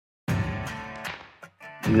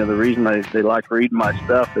The reason they like reading my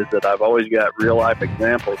stuff is that I've always got real-life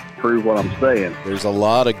examples to prove what I'm saying. There's a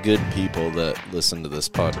lot of good people that listen to this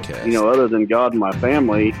podcast. Other than God and my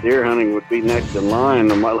family, deer hunting would be next in line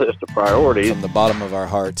on my list of priorities. From the bottom of our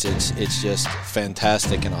hearts, it's just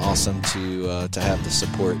fantastic and awesome to have the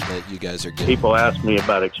support that you guys are getting. People ask me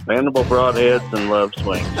about expandable broadheads and love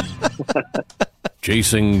swings.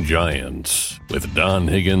 Chasing Giants with Don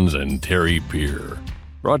Higgins and Terry Peer.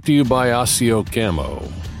 Brought to you by Osseo Camo,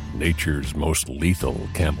 nature's most lethal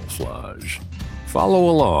camouflage.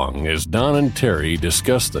 Follow along as Don and Terry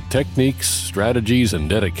discuss the techniques, strategies, and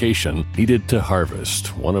dedication needed to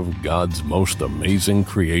harvest one of God's most amazing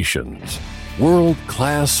creations,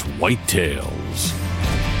 world-class whitetails.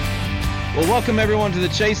 Well, welcome everyone to the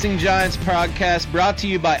Chasing Giants podcast, brought to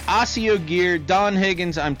you by Osseo Gear. Don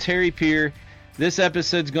Higgins, I'm Terry Peer. This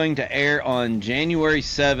episode's going to air on January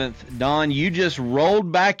 7th. Don, you just rolled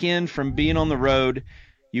back in from being on the road.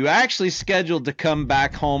 You actually scheduled to come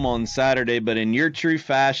back home on Saturday, but in your true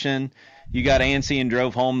fashion, you got antsy and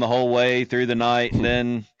drove home the whole way through the night, and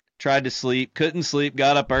then tried to sleep, couldn't sleep,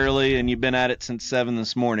 got up early, and you've been at it since 7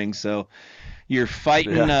 this morning. So you're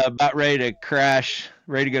fighting about ready to crash,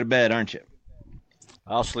 ready to go to bed, aren't you?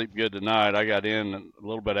 I'll sleep good tonight. I got in a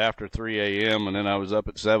little bit after 3 a.m., and then I was up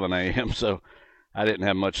at 7 a.m., so I didn't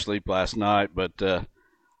have much sleep last night, but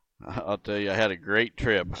I'll tell you, I had a great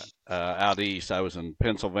trip out east. I was in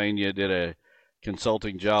Pennsylvania, did a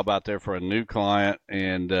consulting job out there for a new client,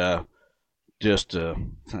 and just a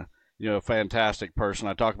fantastic person.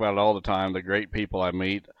 I talk about it all the time, the great people I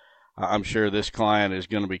meet. I'm sure this client is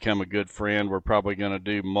going to become a good friend. We're probably going to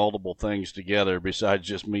do multiple things together besides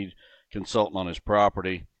just me consulting on his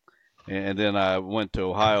property. And then I went to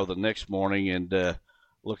Ohio the next morning and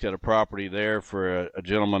looked at a property there for a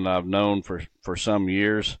gentleman I've known for some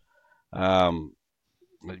years.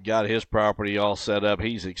 Got his property all set up.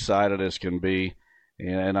 He's excited as can be,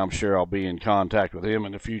 and I'm sure I'll be in contact with him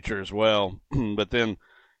in the future as well. But then,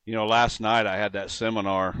 last night I had that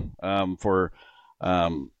seminar for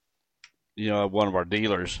one of our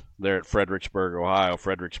dealers there at Fredericksburg, Ohio,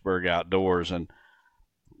 Fredericksburg Outdoors, and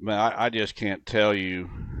man, I just can't tell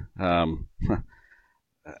you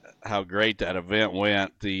how great that event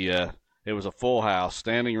went. It was a full house,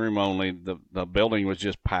 standing room only. The building was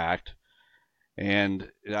just packed. And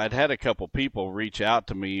I'd had a couple people reach out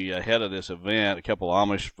to me ahead of this event, a couple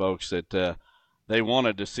Amish folks that they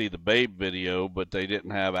wanted to see the Babe video, but they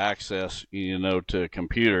didn't have access, to a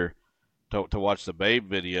computer to watch the Babe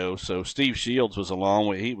video. So Steve Shields was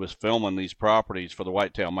along. He was filming these properties for the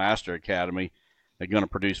Whitetail Master Academy. They're going to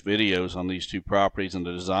produce videos on these two properties and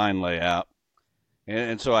the design layout.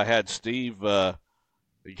 And so I had Steve,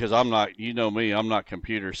 because I'm not, me, I'm not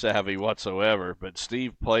computer savvy whatsoever, but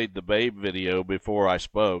Steve played the Babe video before I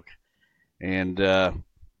spoke. And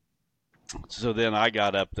so then I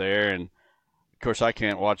got up there, and of course I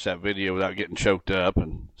can't watch that video without getting choked up.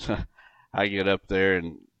 And so I get up there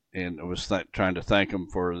and was trying to thank them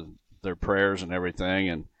for their prayers and everything.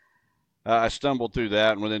 And I stumbled through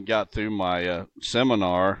that and then got through my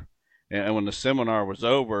seminar. And when the seminar was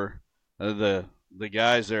over, the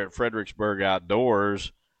guys there at Fredericksburg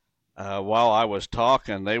Outdoors, while I was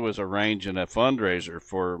talking, they was arranging a fundraiser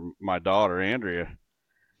for my daughter, Andrea.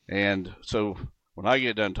 And so when I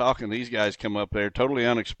get done talking, these guys come up there totally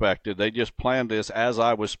unexpected. They just planned this as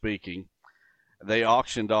I was speaking. They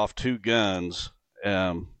auctioned off 2 guns,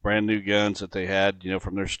 brand new guns that they had,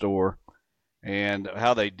 from their store. And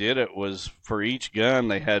how they did it was for each gun,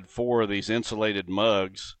 they had 4 of these insulated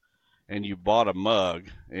mugs, and you bought a mug.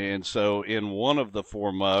 And so in one of the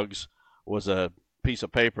 4 mugs was a piece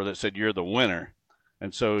of paper that said you're the winner.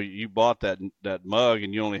 And so you bought that mug,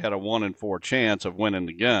 and you only had a 1 in 4 chance of winning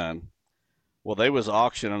the gun. Well, they was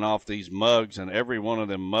auctioning off these mugs, and every one of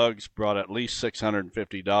them mugs brought at least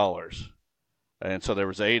 $650. And so there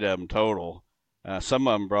was 8 of them total. Some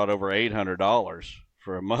of them brought over $800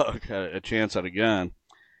 for a mug, a chance at a gun.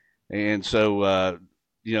 And so,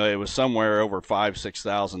 it was somewhere over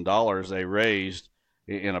 $5,000-$6,000 they raised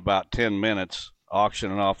in about 10 minutes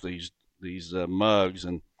auctioning off these mugs.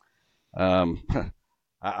 And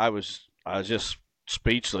I was just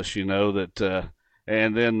speechless, that.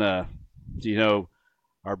 And then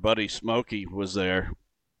our buddy Smokey was there,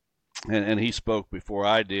 and he spoke before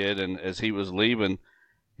I did. And as he was leaving,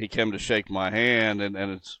 he came to shake my hand, and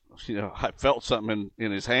it's, I felt something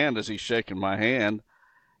in his hand as he's shaking my hand,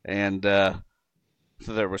 and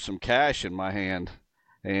so there was some cash in my hand,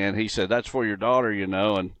 and he said, "That's for your daughter,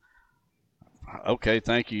 and okay,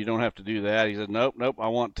 thank you. You don't have to do that." He said, nope, I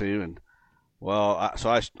want to. And well, so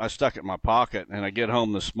I stuck it in my pocket, and I get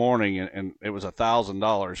home this morning, and it was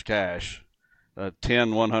 $1,000 cash $10,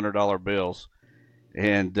 $100 bills.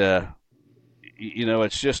 And,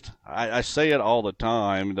 it's just, I say it all the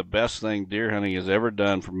time. The best thing deer hunting has ever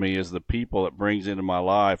done for me is the people it brings into my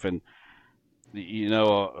life. And,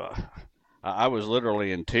 I was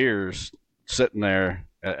literally in tears sitting there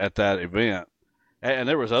at that event. And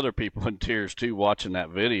there was other people in tears too watching that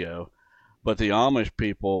video. But the Amish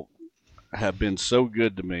people have been so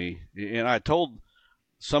good to me. And I told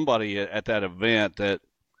somebody at that event that,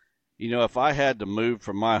 if I had to move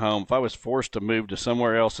from my home, if I was forced to move to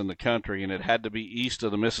somewhere else in the country and it had to be east of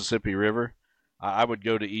the Mississippi River, I would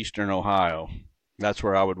go to eastern Ohio. That's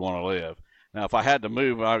where I would want to live. Now, if I had to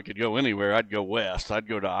move, I could go anywhere. I'd go west. I'd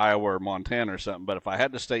go to Iowa or Montana or something. But if I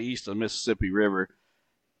had to stay east of the Mississippi River,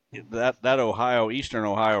 that Ohio, eastern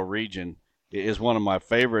Ohio region is one of my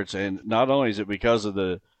favorites. And not only is it because of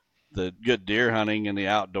the good deer hunting and the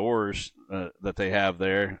outdoors that they have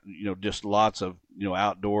there, just lots of,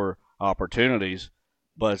 outdoor opportunities,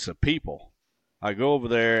 but it's the people. I go over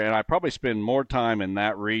there and I probably spend more time in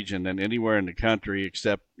that region than anywhere in the country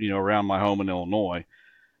except, around my home in Illinois.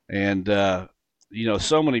 And,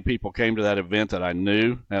 so many people came to that event that I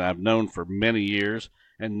knew and I've known for many years,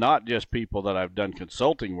 and not just people that I've done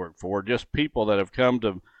consulting work for, just people that have come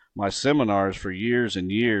to my seminars for years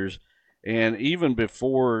and years. And even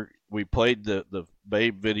before we played the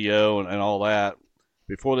Babe video and all that,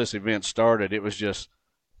 before this event started, it was just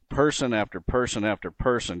person after person after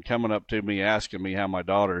person coming up to me asking me how my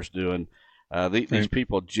daughter's doing. These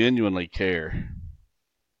people genuinely care.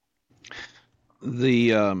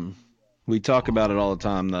 We talk about it all the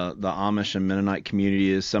time. The Amish and Mennonite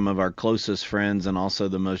community is some of our closest friends and also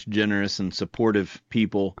the most generous and supportive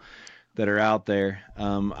people that are out there.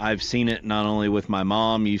 I've seen it not only with my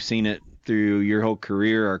mom, you've seen it through your whole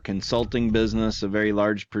career, our consulting business. A very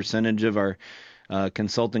large percentage of our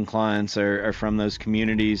consulting clients are from those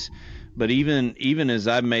communities. But even as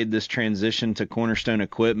I've made this transition to Cornerstone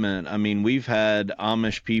Equipment, I mean, we've had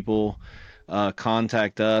Amish people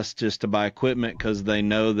contact us just to buy equipment because they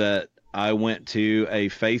know that I went to a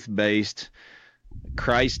faith-based,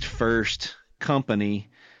 Christ-first company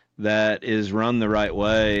that is run the right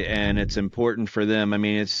way, and it's important for them. I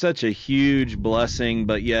mean, it's such a huge blessing,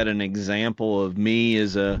 but yet an example of me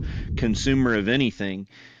as a consumer of anything.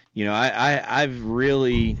 I've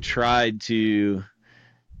really tried to,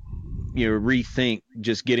 rethink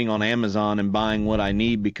just getting on Amazon and buying what I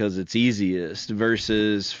need because it's easiest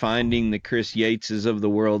versus finding the Chris Yateses of the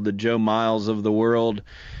world, the Joe Miles of the world,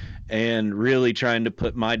 and really trying to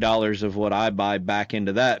put my dollars of what I buy back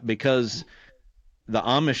into that, because the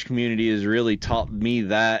Amish community has really taught me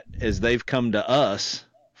that as they've come to us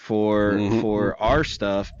for our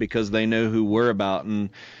stuff because they know who we're about, and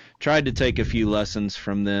tried to take a few lessons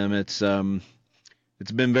from them. It's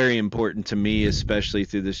been very important to me, especially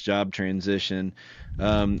through this job transition.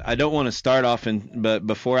 I don't want to start off, but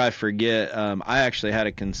before I forget, I actually had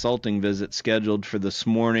a consulting visit scheduled for this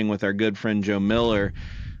morning with our good friend Joe Miller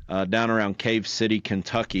down around Cave City,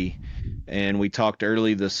 Kentucky. And we talked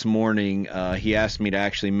early this morning. He asked me to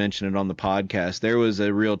actually mention it on the podcast. There was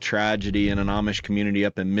a real tragedy in an Amish community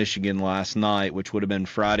up in Michigan last night, which would have been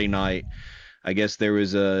Friday night. I guess there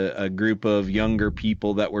was a group of younger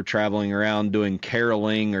people that were traveling around doing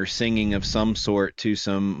caroling or singing of some sort to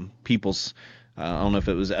some people's, I don't know if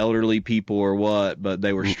it was elderly people or what, but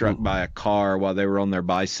they were struck by a car while they were on their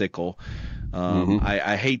bicycle.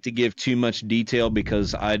 I hate to give too much detail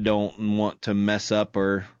because I don't want to mess up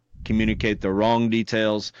or communicate the wrong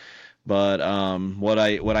details. But what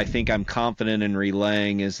I think I'm confident in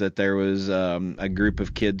relaying is that there was a group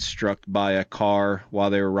of kids struck by a car while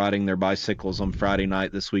they were riding their bicycles on Friday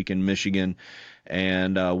night this week in Michigan,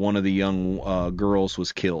 and one of the young girls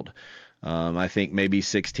was killed. I think maybe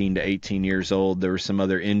 16 to 18 years old. There were some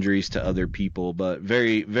other injuries to other people, but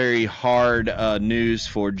very, very hard news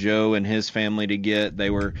for Joe and his family to get. They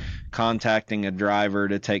were contacting a driver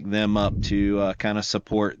to take them up to kind of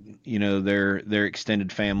support, their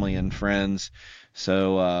extended family and friends.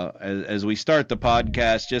 So as we start the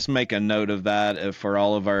podcast, just make a note of that for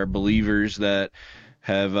all of our believers that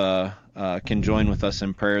have can join with us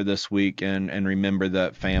in prayer this week and remember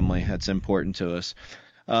that family. That's important to us.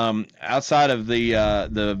 Outside of the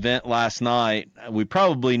event last night, we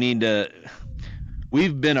probably need to.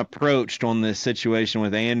 We've been approached on this situation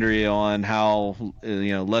with Andrea on how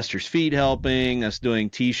Lester's Feet helping us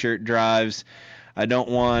doing T-shirt drives. I don't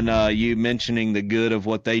want you mentioning the good of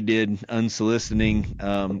what they did unsoliciting.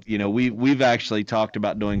 We've actually talked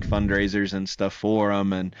about doing fundraisers and stuff for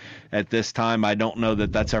them, and at this time, I don't know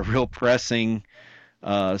that that's a real pressing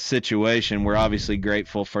situation. We're obviously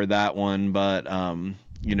grateful for that one, but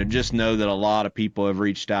just know that a lot of people have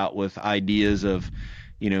reached out with ideas of,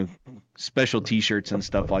 special T-shirts and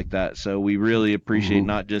stuff like that. So we really appreciate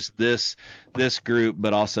not just this group,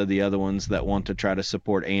 but also the other ones that want to try to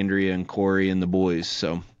support Andrea and Corey and the boys.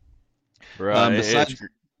 So, right.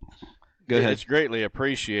 Go ahead. It's greatly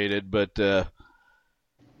appreciated, but right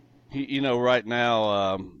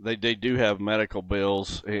now they do have medical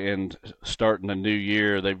bills, and starting the new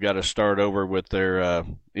year, they've got to start over with their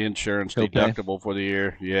insurance deductible for the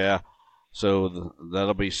year. Yeah, so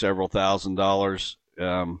that'll be several $1,000s.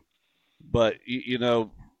 But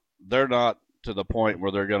they're not to the point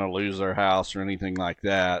where they're going to lose their house or anything like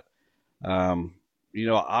that. I'll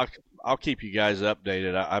keep you guys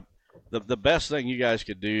updated. The best thing you guys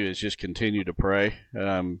could do is just continue to pray.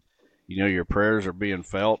 Your prayers are being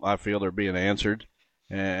felt. I feel they're being answered.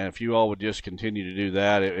 And if you all would just continue to do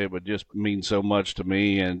that, it would just mean so much to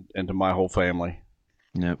me and to my whole family.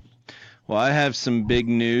 Yep. Well, I have some big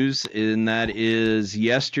news, and that is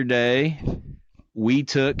yesterday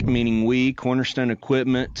Cornerstone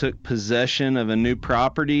Equipment, took possession of a new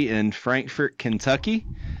property in Frankfort, Kentucky,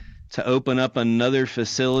 to open up another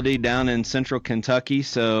facility down in central Kentucky.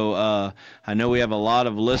 So I know we have a lot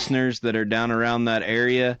of listeners that are down around that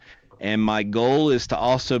area, and my goal is to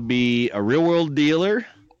also be a real-world dealer,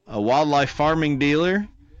 a wildlife farming dealer,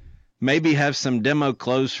 maybe have some demo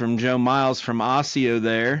clothes from Joe Miles from Osseo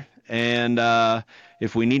there, and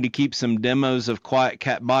if we need to keep some demos of Quiet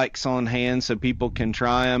Cat bikes on hand so people can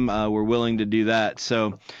try them, we're willing to do that.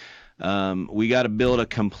 So we got to build a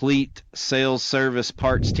complete sales service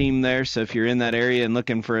parts team there. So if you're in that area and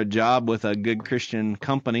looking for a job with a good Christian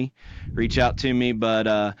company, reach out to me.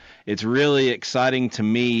 But it's really exciting to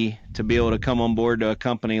me to be able to come on board to a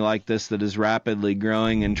company like this that is rapidly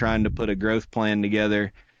growing and trying to put a growth plan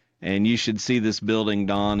together. And you should see this building,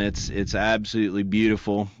 Don. It's absolutely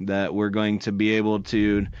beautiful that we're going to be able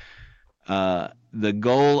to the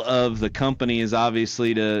goal of the company is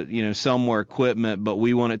obviously to, sell more equipment, but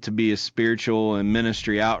we want it to be a spiritual and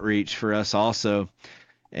ministry outreach for us also.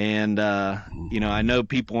 And, I know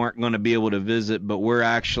people aren't going to be able to visit, but we're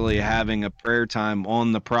actually having a prayer time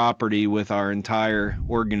on the property with our entire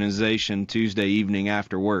organization Tuesday evening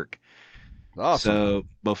after work. Awesome. So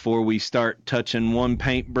before we start touching one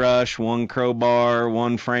paintbrush, one crowbar,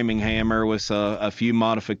 one framing hammer with a few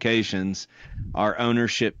modifications, our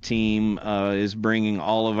ownership team is bringing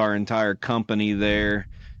all of our entire company there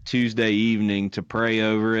Tuesday evening to pray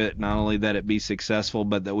over it. Not only that it be successful,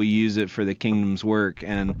 but that we use it for the kingdom's work.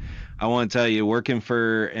 And I want to tell you, working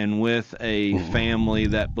for and with a family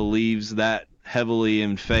that believes that heavily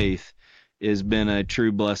in faith has been a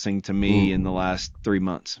true blessing to me in the last 3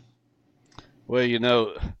 months.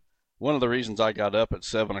 Well, one of the reasons I got up at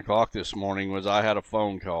 7 o'clock this morning was I had a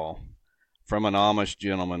phone call from an Amish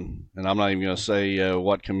gentleman, and I'm not even going to say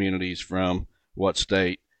what community he's from, what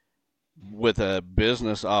state, with a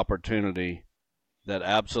business opportunity that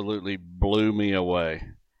absolutely blew me away.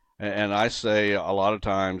 And I say a lot of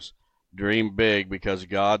times, dream big, because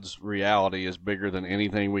God's reality is bigger than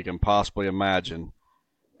anything we can possibly imagine.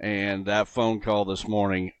 And that phone call this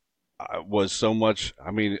morning was so much,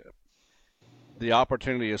 the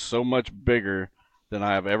opportunity is so much bigger than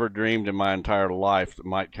I have ever dreamed in my entire life that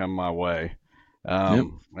might come my way.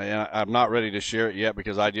 And I'm not ready to share it yet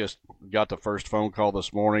because I just got the first phone call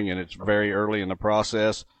this morning and it's very early in the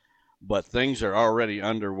process, but things are already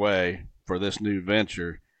underway for this new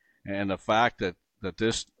venture. And the fact that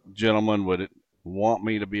this gentleman would want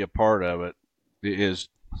me to be a part of it is,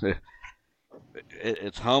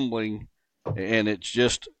 it's humbling, and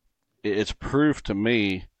it's proof to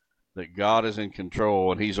me that God is in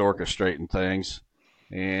control and he's orchestrating things.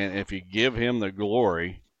 And if you give him the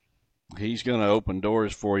glory, he's going to open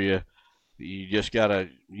doors for you. You just got to,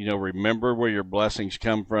 remember where your blessings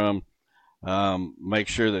come from. Make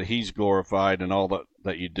sure that he's glorified in all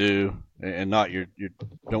that you do, and not you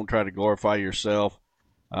don't try to glorify yourself.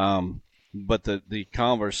 But the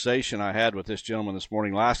conversation I had with this gentleman this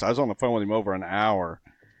morning, I was on the phone with him over an hour,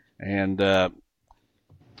 and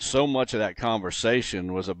so much of that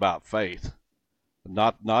conversation was about faith,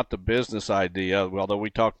 not the business idea, although we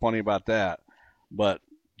talked plenty about that, but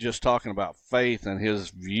just talking about faith and his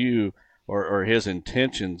view or his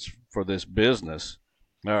intentions for this business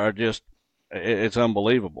are just, it's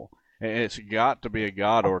unbelievable. It's got to be a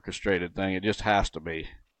God orchestrated thing. It just has to be.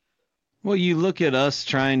 Well, you look at us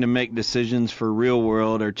trying to make decisions for Real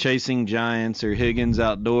World or Chasing Giants or Higgins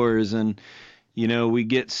Outdoors, and we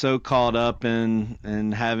get so caught up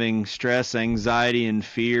in having stress, anxiety, and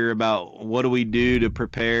fear about what do we do to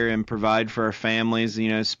prepare and provide for our families,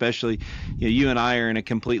 especially, you and I are in a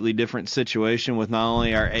completely different situation with not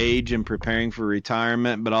only our age and preparing for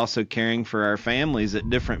retirement, but also caring for our families at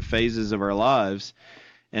different phases of our lives.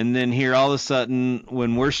 And then here all of a sudden,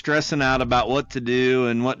 when we're stressing out about what to do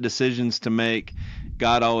and what decisions to make,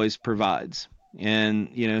 God always provides. And,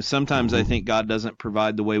 sometimes I think God doesn't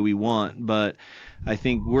provide the way we want, but I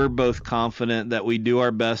think we're both confident that we do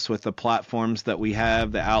our best with the platforms that we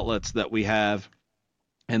have, the outlets that we have,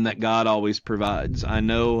 and that God always provides. I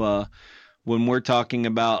know when we're talking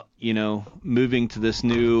about, moving to this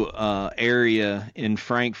new area in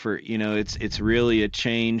Frankfort, it's really a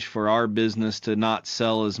change for our business to not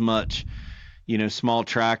sell as much small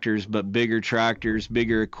tractors, but bigger tractors,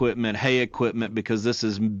 bigger equipment, hay equipment, because this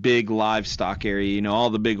is big livestock area. All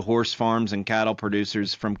the big horse farms and cattle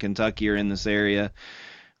producers from Kentucky are in this area.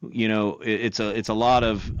 It's a lot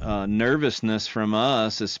of nervousness from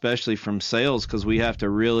us, especially from sales, because we have to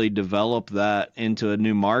really develop that into a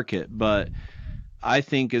new market. But I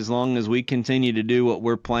think as long as we continue to do what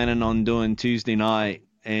we're planning on doing Tuesday night,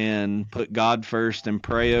 and put God first and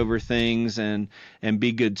pray over things and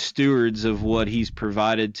be good stewards of what he's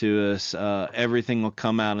provided to us, everything will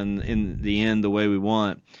come out in the end the way we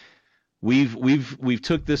want. We've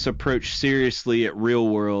took this approach seriously at Real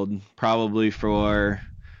World probably for,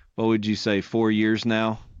 what would you say, 4 years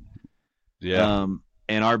now? Yeah.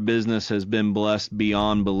 And our business has been blessed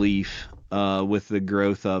beyond belief with the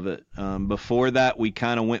growth of it. Before that, we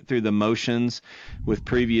kind of went through the motions with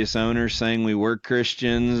previous owners saying we were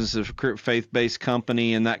Christians, a faith-based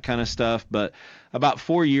company and that kind of stuff. But about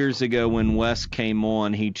 4 years ago when Wes came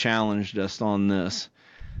on, he challenged us on this.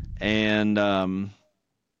 And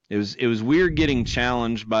it was weird getting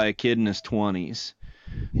challenged by a kid in his 20s.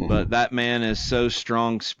 But that man is so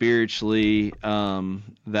strong spiritually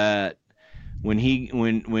that when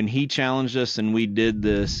he challenged us and we did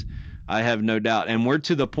this, I have no doubt. And we're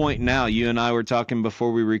to the point now, you and I were talking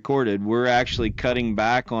before we recorded, we're actually cutting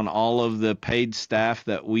back on all of the paid staff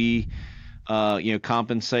that we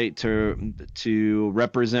compensate to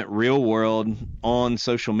represent Real World on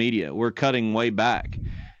social media. We're cutting way back,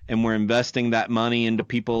 and we're investing that money into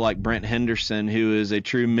people like Brent Henderson, who is a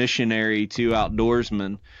true missionary to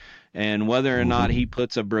outdoorsmen. And whether or not he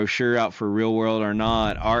puts a brochure out for Real World or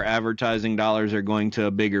not, our advertising dollars are going to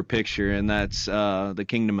a bigger picture, and that's the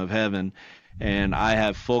kingdom of heaven. And I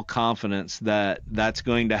have full confidence that that's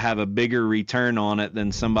going to have a bigger return on it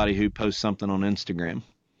than somebody who posts something on Instagram.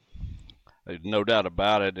 No doubt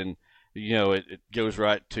about it. And, it goes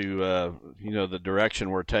right to, the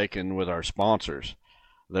direction we're taking with our sponsors.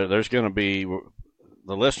 There's going to be,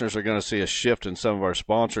 the listeners are going to see a shift in some of our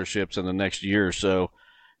sponsorships in the next year or so.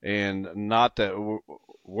 And not that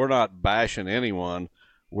we're not bashing anyone.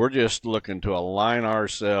 We're just looking to align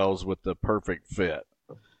ourselves with the perfect fit.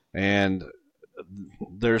 And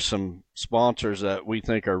there's some sponsors that we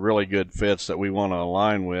think are really good fits that we want to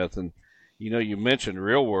align with. And, you mentioned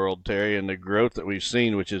Real World, Terry, and the growth that we've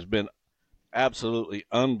seen, which has been absolutely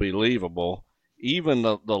unbelievable. Even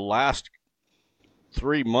the last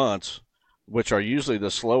 3 months, which are usually the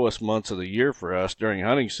slowest months of the year for us during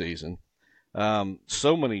hunting season,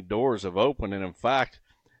 so many doors have opened. And in fact,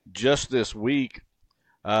 just this week,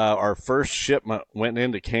 our first shipment went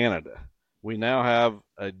into Canada. We now have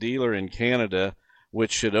a dealer in Canada,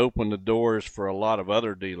 which should open the doors for a lot of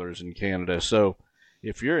other dealers in Canada. So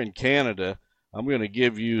if you're in Canada, I'm going to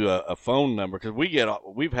give you a phone number, because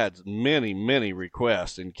we've had many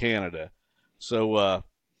requests in Canada. So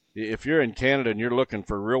if you're in Canada and you're looking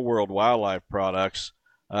for Real World wildlife products,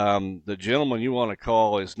 the gentleman you want to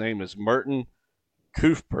call, his name is Merton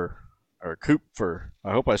Kupfer.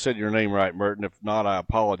 I hope I said your name right, Merton. If not, I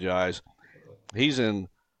apologize. He's in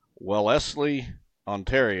Wellesley,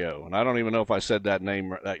 Ontario, and I don't even know if I said that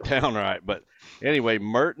town right. But anyway,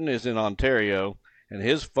 Merton is in Ontario, and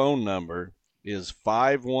his phone number is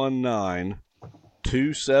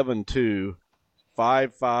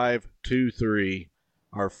 519-272-5523.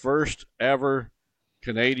 Our first ever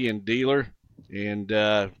Canadian dealer. And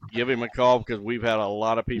give him a call, because we've had a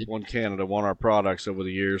lot of people in Canada want our products over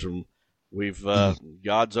the years, and we've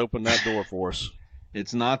God's opened that door for us.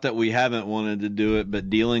 It's not that we haven't wanted to do it, but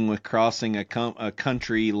dealing with crossing a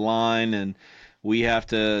country line, and we have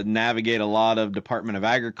to navigate a lot of Department of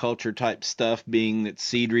Agriculture type stuff, being that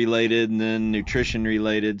seed related and then nutrition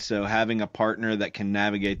related. So having a partner that can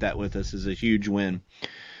navigate that with us is a huge win.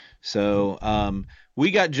 So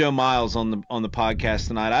we got Joe Miles on the podcast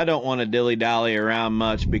tonight. I don't want to dilly-dally around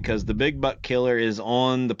much, because the Big Buck Killer is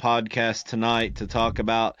on the podcast tonight to talk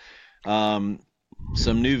about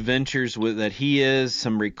some new ventures that he is,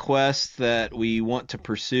 some requests that we want to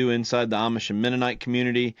pursue inside the Amish and Mennonite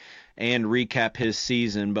community, and recap his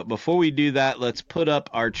season. But before we do that, let's put up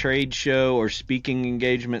our trade show or speaking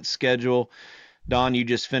engagement schedule. Don, you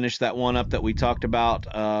just finished that one up that we talked about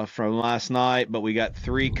from last night, but we got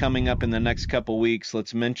 3 coming up in the next couple weeks.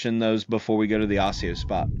 Let's mention those before we go to the Osseo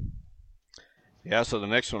spot. Yeah, so the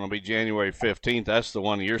next one will be January 15th. That's the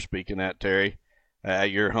one you're speaking at, Terry, at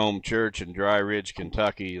your home church in Dry Ridge,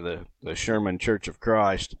 Kentucky, the Sherman Church of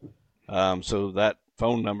Christ. So that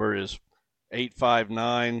phone number is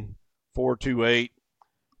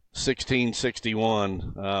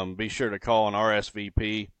 859-428-1661. Be sure to call an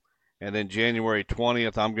RSVP. And then January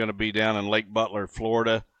 20th, I'm going to be down in Lake Butler,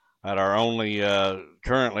 Florida, at our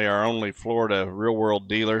currently our only Florida Real World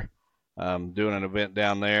dealer, doing an event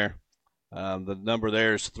down there. The number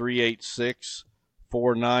there is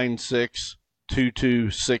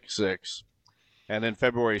 386-496-2266. And then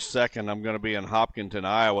February 2nd, I'm going to be in Hopkinton,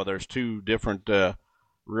 Iowa. There's 2 different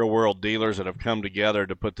Real World dealers that have come together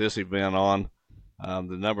to put this event on. The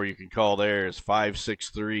number you can call there is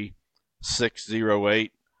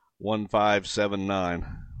 563-608-1579.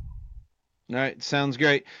 All right, sounds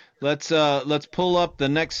great. Let's pull up the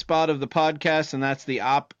next spot of the podcast, and that's the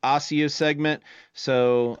Osseo segment.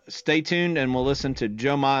 So stay tuned, and we'll listen to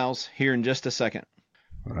Joe Miles here in just a second.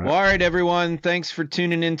 All right, everyone. Thanks for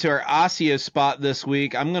tuning into our Osseo spot this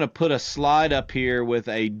week. I'm going to put a slide up here with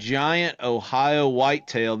a giant Ohio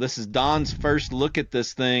whitetail. This is Don's first look at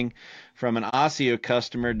this thing from an Osseo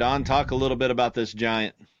customer. Don, talk a little bit about this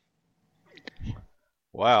giant.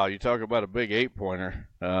 Wow, you talk about a big 8-pointer.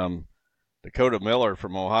 Dakota Miller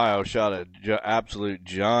from Ohio shot an absolute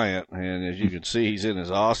giant, and as you can see, he's in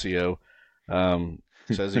his Osseo.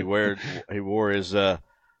 Says he wore his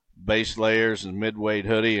base layers and mid-weight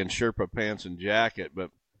hoodie and Sherpa pants and jacket.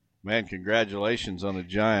 But, man, congratulations on a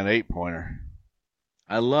giant 8-pointer.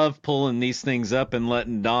 I love pulling these things up and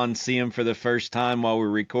letting Don see them for the first time while we're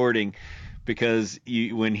recording, because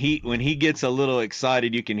when he gets a little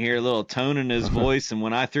excited, you can hear a little tone in his voice. And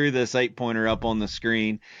when I threw this 8-pointer up on the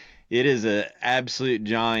screen, it is an absolute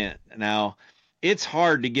giant. Now, it's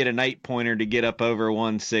hard to get an 8-pointer to get up over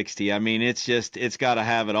 160. I mean, it's got to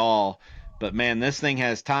have it all. But, man, this thing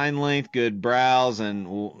has tine length, good brows,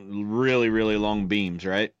 and really, really long beams,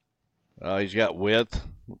 right? He's got width,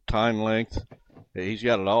 tine length. He's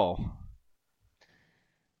got it all.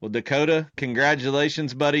 Well, Dakota,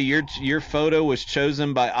 congratulations, buddy. Your photo was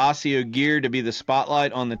chosen by Osseo Gear to be the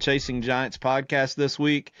spotlight on the Chasing Giants podcast this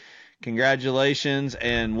week. Congratulations,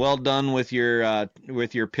 and well done with your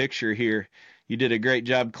picture here. You did a great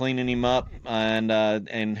job cleaning him up,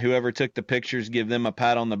 and whoever took the pictures, give them a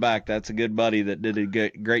pat on the back. That's a good buddy that did a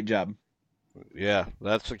great job. Yeah,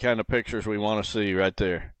 that's the kind of pictures we want to see right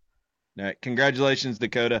there. All right, congratulations,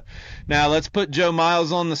 Dakota. Now let's put Joe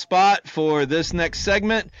Miles on the spot for this next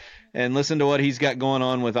segment and listen to what he's got going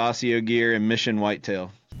on with Osseo Gear and Mission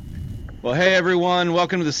Whitetail. Well, hey, everyone.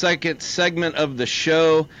 Welcome to the second segment of the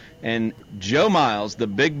show. And Joe Miles, the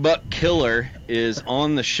big buck killer, is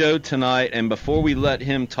on the show tonight. And before we let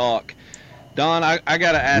him talk, Don, I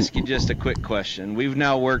got to ask you just a quick question. We've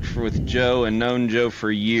now worked with Joe and known Joe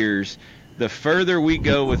for years. The further we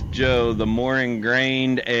go with Joe, the more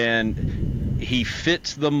ingrained and he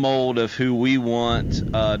fits the mold of who we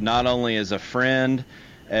want, not only as a friend,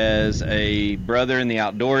 as a brother in the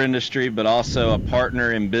outdoor industry, but also a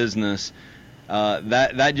partner in business.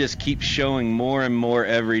 That just keeps showing more and more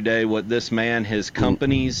every day what this man, his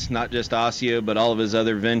companies, not just Osseo, but all of his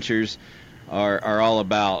other ventures are all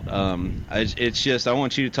about. It's just, I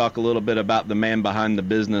want you to talk a little bit about the man behind the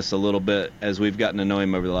business a little bit as we've gotten to know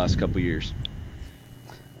him over the last couple of years.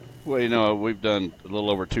 Well, we've done a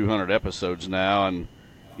little over 200 episodes now, and,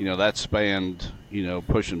 that spanned,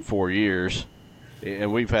 pushing 4 years.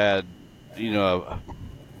 And we've had, a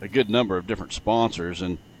good number of different sponsors,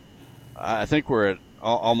 and I think we're at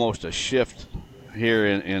almost a shift here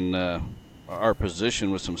in our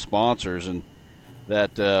position with some sponsors, and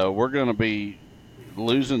that we're going to be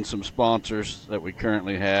losing some sponsors that we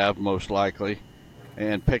currently have, most likely,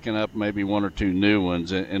 and picking up maybe 1 or 2 new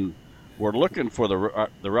ones, and we're looking for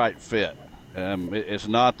the right fit. It's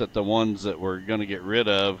not that the ones that we're going to get rid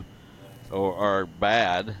of are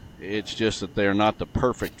bad. It's just that they're not the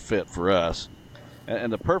perfect fit for us.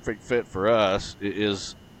 And the perfect fit for us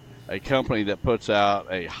is a company that puts out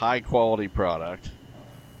a high-quality product,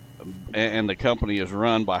 and the company is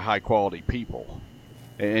run by high-quality people.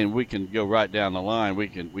 And we can go right down the line.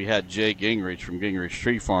 We had Jay Gingrich from Gingrich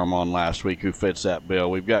Tree Farm on last week, who fits that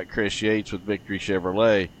bill. We've got Chris Yates with Victory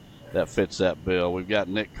Chevrolet that fits that bill. We've got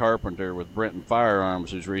Nick Carpenter with Brenton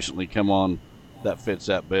Firearms, who's recently come on that fits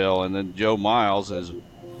that bill. And then Joe Miles is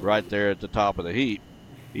right there at the top of the heap.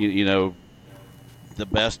 You know, the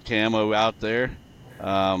best camo out there,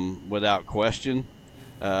 without question,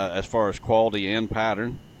 as far as quality and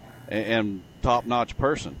pattern, and top-notch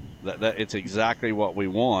person. That it's exactly what we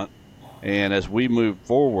want. And as we move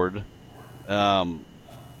forward,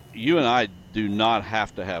 you and I do not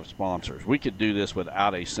have to have sponsors. We could do this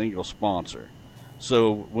without a single sponsor.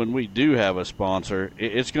 So when we do have a sponsor,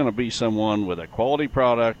 it's going to be someone with a quality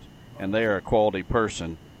product, and they are a quality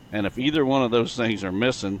person. And if either one of those things are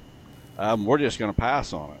missing, we're just going to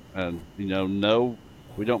pass on it. And, you know, no,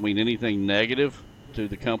 we don't mean anything negative to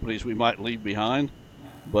the companies we might leave behind,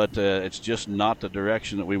 but it's just not the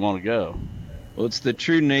direction that we want to go. Well, it's the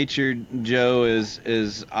true nature, Joe,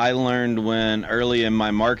 is I learned when early in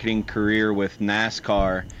my marketing career with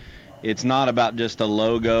NASCAR, it's not about just a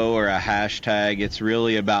logo or a hashtag. It's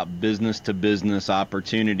really about business-to-business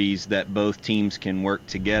opportunities that both teams can work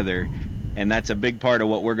together. And that's a big part of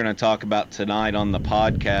what we're going to talk about tonight on the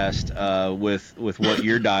podcast with what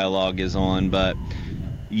your dialogue is on. But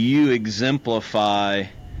you exemplify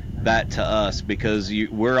that to us because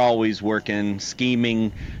we're always working,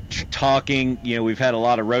 scheming, talking. You know, we've had a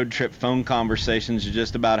lot of road trip phone conversations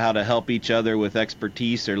just about how to help each other with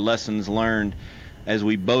expertise or lessons learned as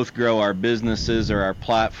we both grow our businesses or our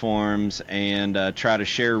platforms and try to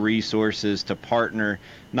share resources to partner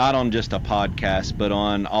not on just a podcast but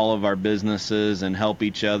on all of our businesses and help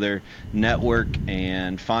each other network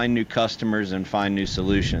and find new customers and find new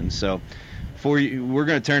solutions. So we're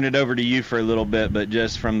going to turn it over to you for a little bit, but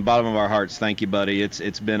just from the bottom of our hearts, thank you, buddy.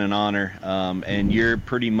 It's been an honor, and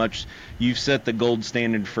you've set the gold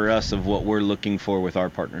standard for us of what we're looking for with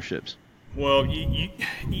our partnerships. Well,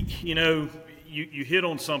 you know, you hit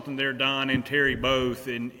on something there, Don and Terry both,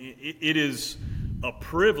 and it is a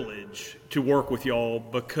privilege to work with y'all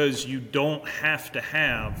because you don't have to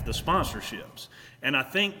have the sponsorships. And I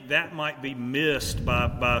think that might be missed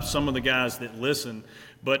by some of the guys that listen.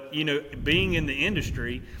 But, you know, being in the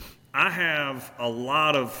industry, I have a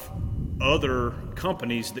lot of other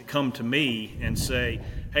companies that come to me and say,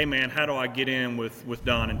 hey, man, how do I get in with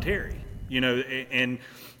Don and Terry? You know, and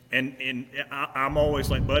I'm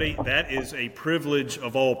always like, buddy, that is a privilege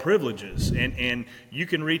of all privileges. And you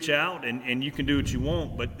can reach out and you can do what you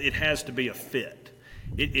want, but it has to be a fit.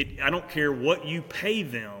 I don't care what you pay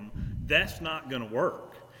them, that's not going to work.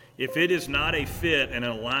 If it is not a fit, an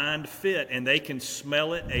aligned fit, and they can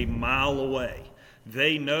smell it a mile away,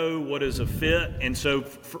 they know what is a fit. And so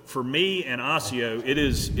for me and Osseo, it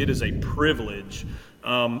is a privilege,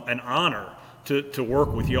 an honor to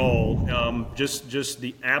work with y'all. Just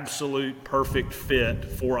the absolute perfect fit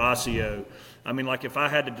for Osseo. I mean, like if I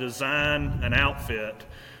had to design an outfit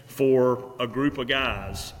for a group of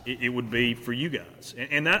guys, it would be for you guys.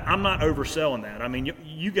 And that, I'm not overselling that. I mean,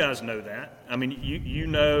 you guys know that. I mean, you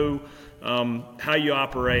know how you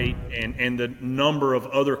operate and the number of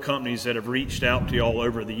other companies that have reached out to y'all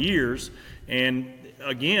over the years. And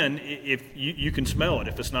again, if you can smell it.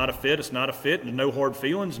 If it's not a fit, it's not a fit, and no hard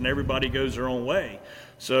feelings, and everybody goes their own way.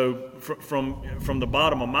 So from the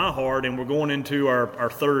bottom of my heart, and we're going into our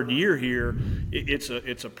third year here, it's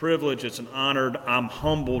a privilege, it's an honor. I'm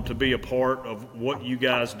humbled to be a part of what you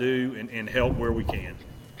guys do and help where we can.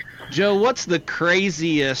 Joe, what's the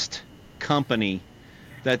craziest company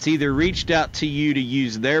that's either reached out to you to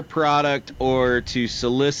use their product or to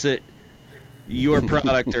solicit your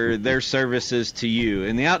product or their services to you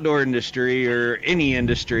in the outdoor industry or any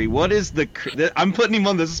industry? What is I'm putting him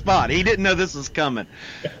on the spot. He didn't know this was coming.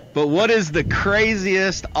 But what is the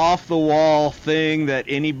craziest off the wall thing that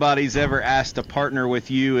anybody's ever asked to partner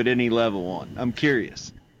with you at any level on? I'm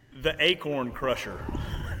curious. The Acorn Crusher.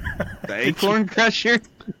 The Acorn Crusher?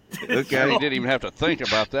 Okay. He didn't even have to think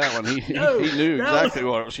about that one. He knew exactly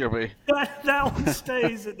what it was going to be. That one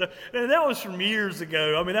stays and that was from years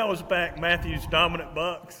ago. I mean, that was back Matthew's Dominant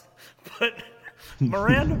Bucks. But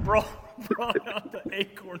Miranda brought out the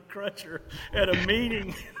Acorn Crusher at a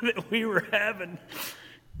meeting that we were having.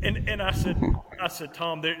 And I said,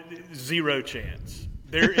 Tom, there's zero chance.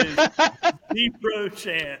 There is zero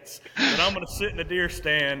chance that I'm going to sit in a deer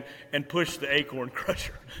stand and push the Acorn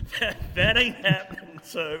Crusher. That ain't happening.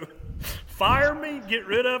 So fire me, get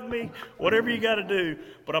rid of me, whatever you got to do,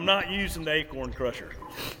 but I'm not using the Acorn Crusher.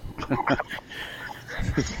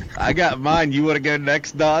 I got mine. You want to go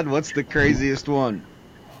next, Don? What's the craziest one?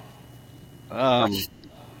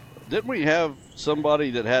 Didn't we have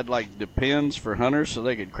somebody that had like Depends for hunters so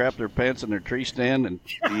they could crap their pants in their tree stand and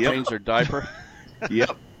change their diaper?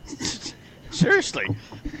 Yep. Seriously.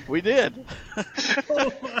 We did.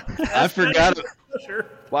 I forgot. Sure.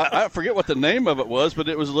 Well, I forget what the name of it was, but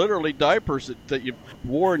it was literally diapers that you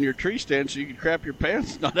wore in your tree stand so you could crap your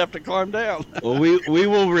pants and not have to climb down. Well, we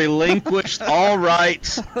will relinquish all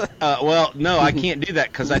rights. Well, no, I can't do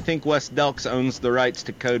that because I think West Delks owns the rights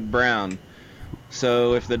to Code Brown.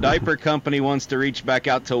 So if the diaper company wants to reach back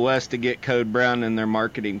out to West to get Code Brown in their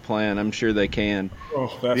marketing plan, I'm sure they can. Oh,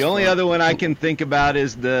 that's The only fun. other one I can think about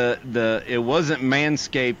is it wasn't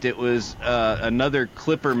Manscaped. It was another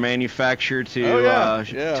clipper manufacturer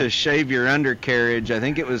to shave your undercarriage. I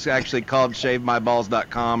think it was actually called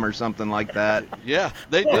ShaveMyBalls.com or something like that. Yeah,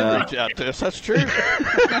 they did reach out to us. That's true.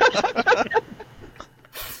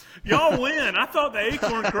 Y'all win. I thought the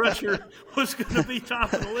Acorn Crusher was going to be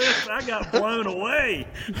top of the list. I got blown away.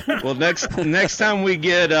 Well, next time we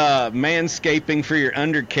get manscaping for your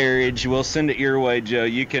undercarriage, we'll send it your way, Joe.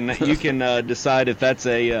 You can decide if that's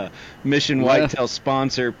a Mission Whitetail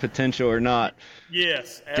sponsor potential or not.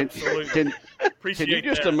 Yes, absolutely. Appreciate Can you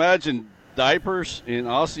just that. imagine diapers in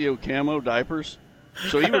Osseo camo diapers?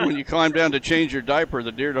 So even when you climb down to change your diaper,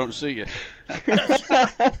 the deer don't see you.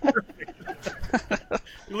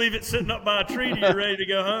 You leave it sitting up by a tree till you're ready to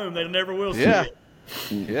go home. They never will see Yeah. it.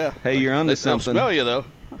 Yeah. Hey, you're onto They'll something. smell you, though.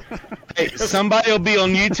 Hey, somebody will be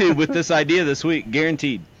on YouTube with this idea this week,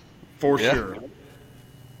 guaranteed. For Yeah. sure.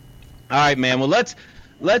 All right, man. Well,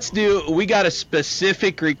 let's do. We got a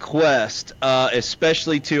specific request,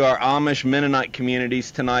 especially to our Amish Mennonite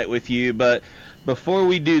communities tonight with you. But before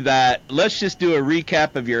we do that, let's just do a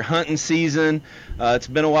recap of your hunting season. It's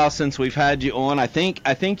been a while since we've had you on. I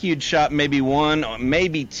think you'd shot maybe one,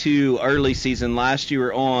 maybe two early season last you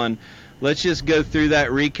were on. Let's just go through that,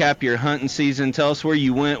 recap your hunting season. Tell us where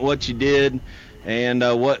you went, what you did, and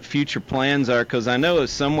what future plans are. Because I know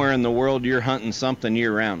it's somewhere in the world you're hunting something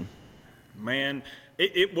year round. Man,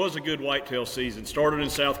 it was a good whitetail season. Started in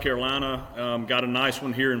South Carolina, got a nice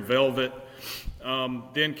one here in Velvet.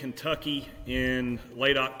 Then Kentucky in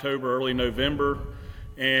late October, early November,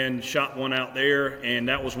 and shot one out there. And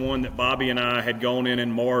that was one that Bobby and I had gone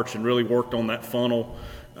in March and really worked on that funnel.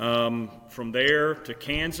 From there to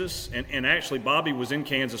Kansas, and actually Bobby was in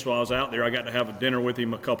Kansas while I was out there. I got to have a dinner with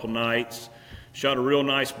him a couple nights. Shot a real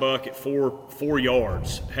nice buck at four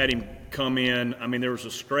yards. Had him come in. I mean, there was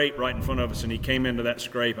a scrape right in front of us, and he came into that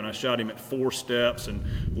scrape, and I shot him at 4 steps. And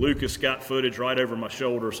Lucas got footage right over my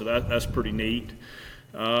shoulder, so that's pretty neat.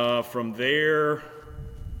 From there,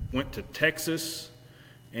 went to Texas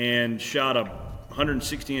and shot a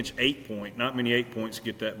 160-inch 8-point. Not many 8-points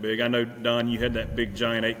get that big. I know, Don, you had that big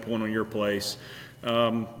giant 8-point on your place.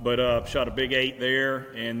 But shot a big 8 there,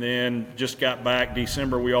 and then just got back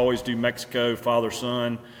December. We always do Mexico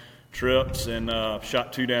father-son trips, and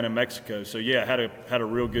shot 2 down in Mexico. So yeah, had a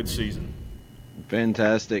real good season.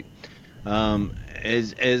 Fantastic.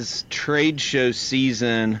 As trade show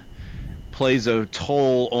season plays a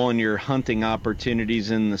toll on your hunting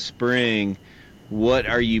opportunities in the spring, what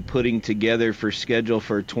are you putting together for schedule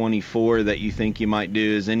for 24 that you think you might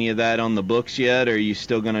do? Is any of that on the books yet, or are you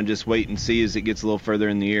still going to just wait and see as it gets a little further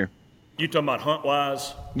in the year? You talking about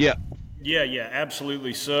hunt-wise? Yeah. Yeah,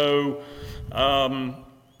 absolutely. So,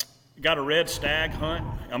 got a red stag hunt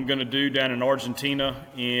I'm going to do down in Argentina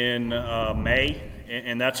in May,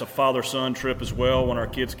 and that's a father-son trip as well when our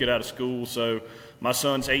kids get out of school. So my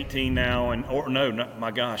son's 18 now,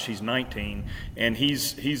 he's 19, and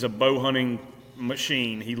he's a bow hunting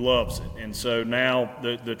machine. He loves it. And so now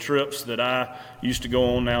the trips that I used to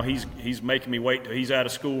go on, now he's making me wait till he's out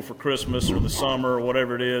of school for Christmas or the summer or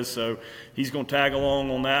whatever it is. So he's going to tag along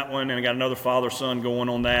on that one, and I got another father-son going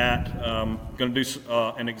on that. Going to do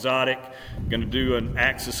an exotic, going to do an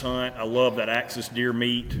axis hunt. I love that axis deer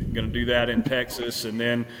meat. Going to do that in Texas, and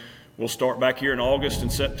then we'll start back here in August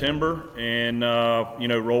and September, and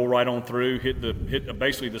roll right on through, hit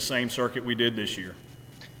basically the same circuit we did this year.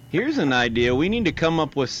 Here's an idea. We need to come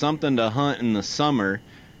up with something to hunt in the summer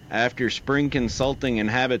after spring consulting and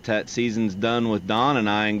habitat season's done with Don and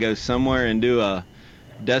I, and go somewhere and do a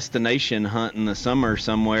destination hunt in the summer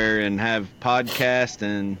somewhere and have podcast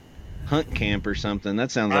and hunt camp or something.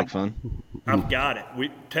 That sounds like fun. I've got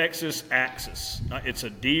it. Texas Axis. It's a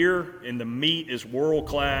deer, and the meat is world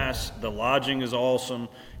class. The lodging is awesome.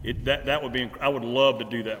 That would be. I would love to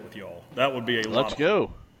do that with y'all. That would be a lot. Let's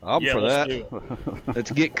go. I'm for let's that. do it. Let's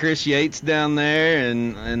get Chris Yates down there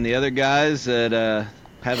and the other guys that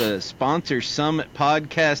have a sponsor Summit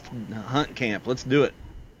podcast hunt camp. Let's do it.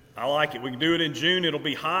 I like it. We can do it in June. It'll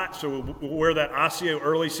be hot, so we'll wear that Osseo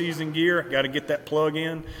early season gear. Got to get that plug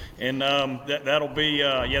in, and that'll be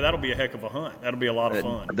a heck of a hunt. That'll be a lot of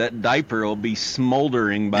fun. That diaper will be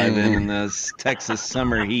smoldering by then in this Texas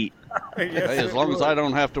summer heat. Yes, Hey, as long as I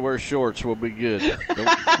don't have to wear shorts, we'll be good.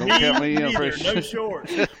 Don't count me in for no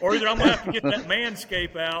shorts. Or either I'm going to have to get that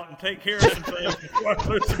Manscaped out and take care of some things before I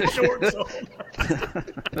put some shorts on.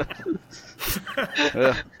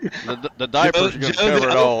 The diapers are going to cover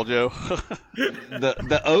it all, Joe.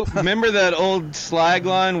 Remember that old slag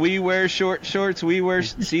line? We wear short shorts. We wear.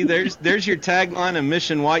 See, there's your tagline of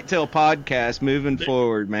Mission Whitetail Podcast moving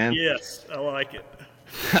forward, man. Yes, I like it.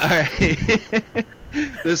 All right.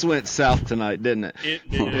 This went south tonight, didn't it? It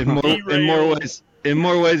did. In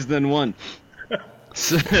more ways than one.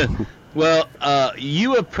 So, well,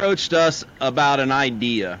 you approached us about an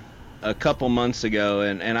idea a couple months ago,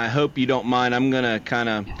 and I hope you don't mind. I'm going to kind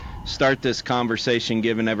of start this conversation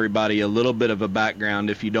giving everybody a little bit of a background,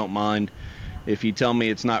 if you don't mind. If you tell me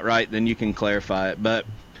it's not right, then you can clarify it. But,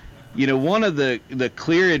 you know, one of the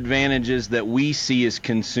clear advantages that we see as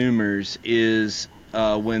consumers is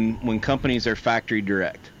when companies are factory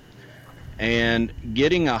direct, and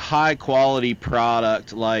getting a high quality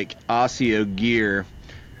product like Osseo gear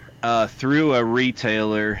through a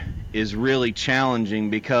retailer is really challenging,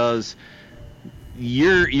 because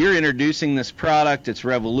you're introducing this product. It's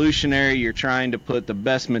revolutionary. You're trying to put the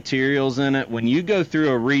best materials in it. When you go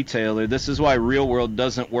through a retailer, this is why Real World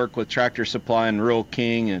doesn't work with Tractor Supply and Rural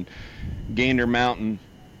King and Gander Mountain,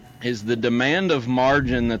 is the demand of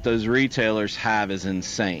margin that those retailers have is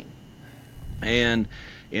insane. And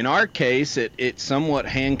in our case, it somewhat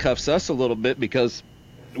handcuffs us a little bit, because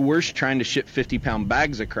we're trying to ship 50-pound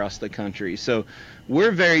bags across the country. So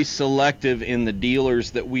we're very selective in the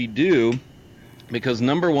dealers that we do, because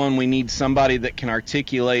number one, we need somebody that can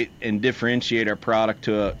articulate and differentiate our product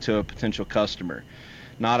to a potential customer,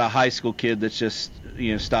 not a high school kid that's just,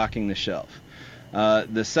 you know, stocking the shelf.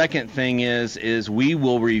 The second thing is we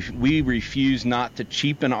refuse not to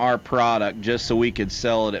cheapen our product just so we could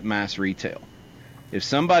sell it at mass retail. If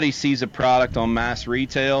somebody sees a product on mass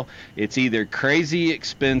retail, it's either crazy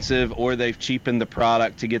expensive or they've cheapened the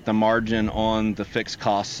product to get the margin on the fixed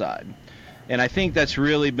cost side. And I think that's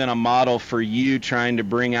really been a model for you, trying to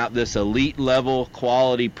bring out this elite level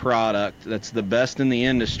quality product that's the best in the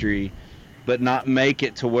industry, but not make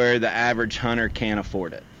it to where the average hunter can't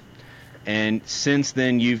afford it. And since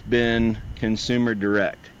then, you've been consumer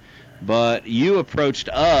direct. But you approached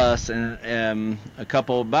us about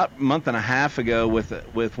a month and a half ago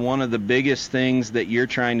with one of the biggest things that you're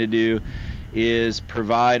trying to do is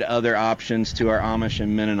provide other options to our Amish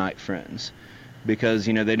and Mennonite friends, because,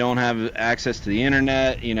 you know, they don't have access to the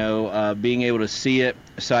internet, you know, being able to see it.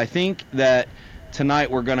 So I think that tonight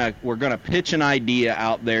we're gonna pitch an idea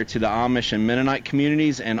out there to the Amish and Mennonite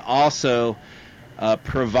communities, and also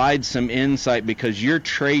provide some insight, because your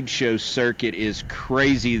trade show circuit is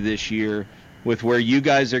crazy this year with where you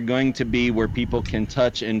guys are going to be, where people can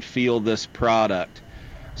touch and feel this product.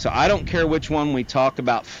 So I don't care which one we talk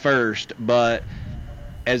about first, but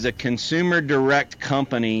as a consumer direct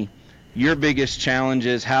company, your biggest challenge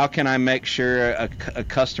is, how can I make sure a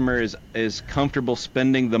customer is comfortable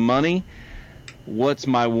spending the money? What's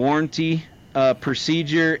my warranty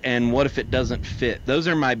procedure, and what if it doesn't fit? Those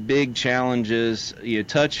are my big challenges: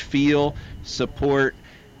 touch, feel, support,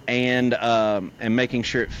 and making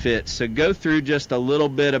sure it fits. So go through just a little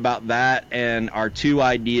bit about that and our two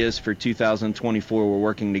ideas for 2024 we're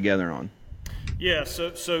working together on. Yeah, so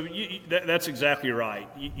that's exactly right.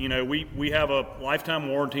 You know, we have a lifetime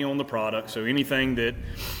warranty on the product, so anything that,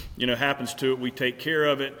 you know, happens to it, we take care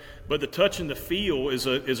of it. But the touch and the feel is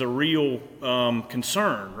a real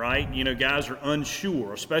concern, right? You know, guys are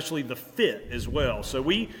unsure, especially the fit as well. So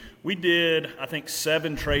we did, I think,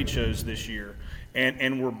 7 trade shows this year.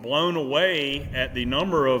 And we're blown away at the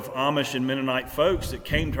number of Amish and Mennonite folks that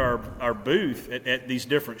came to our booth at these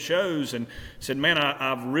different shows and said, man,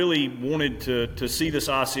 I've really wanted to see this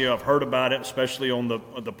Osseo. I've heard about it, especially on the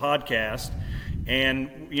podcast.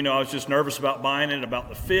 And, you know, I was just nervous about buying it, about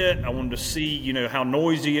the fit. I wanted to see, you know, how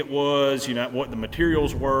noisy it was, you know, what the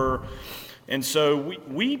materials were. And so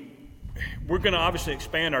we're going to obviously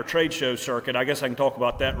expand our trade show circuit. I guess I can talk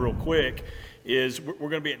about that real quick. We're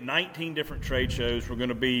going to be at 19 different trade shows. We're going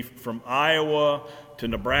to be from Iowa to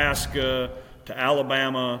Nebraska to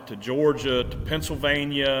Alabama to Georgia to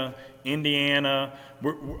Pennsylvania, Indiana,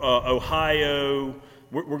 Ohio.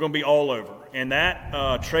 We're going to be all over. And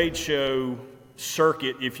that trade show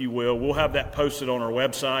circuit, if you will, we'll have that posted on our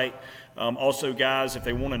website. Also, guys, if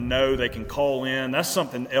they want to know, they can call in. That's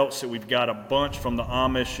something else that we've got a bunch from the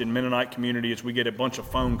Amish and Mennonite community, is we get a bunch of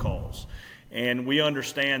phone calls. And we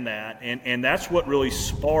understand that, and that's what really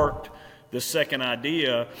sparked the second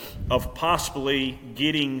idea of possibly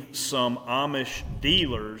getting some Amish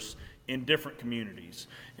dealers in different communities.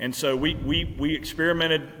 And so we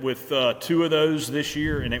experimented with 2 of those this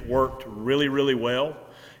year, and it worked really, really well.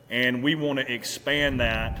 And we want to expand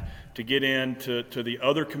that to get into the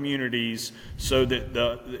other communities, so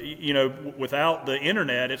that without the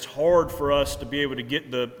internet, it's hard for us to be able to get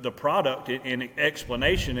the product and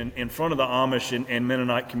explanation in front of the Amish and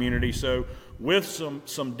Mennonite community. So with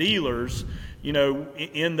some dealers,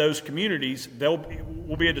 in those communities, we'll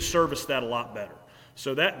be able to service that a lot better.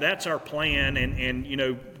 So that's our plan.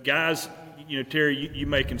 And guys, Terry, you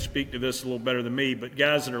may can speak to this a little better than me, but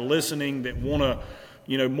guys that are listening that want to,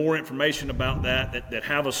 more information about that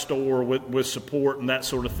have a store with support and that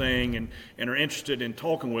sort of thing, and are interested in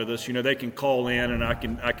talking with us, they can call in, and I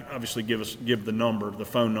can obviously give the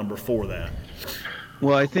phone number for that.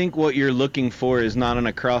 Well, I think what you're looking for is not an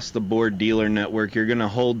across-the-board dealer network. You're going to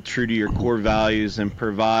hold true to your core values and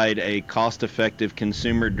provide a cost-effective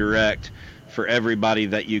consumer direct for everybody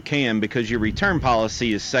that you can, because your return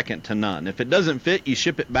policy is second to none. If it doesn't fit, you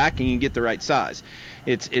ship it back and you get the right size.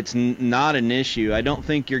 It's not an issue. I don't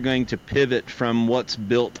think you're going to pivot from what's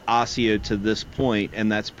built Osseo to this point,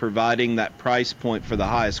 and that's providing that price point for the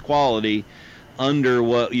highest quality under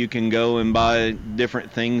what you can go and buy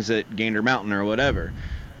different things at Gander Mountain or whatever.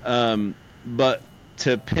 But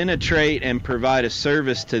to penetrate and provide a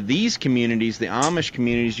service to these communities, the Amish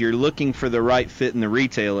communities, you're looking for the right fit in the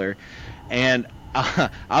retailer. And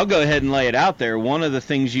I'll go ahead and lay it out there. One of the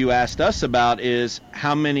things you asked us about is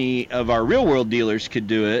how many of our real world dealers could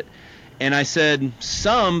do it. And I said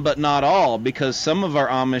some, but not all, because some of our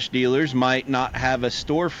Amish dealers might not have a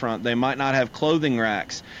storefront. They might not have clothing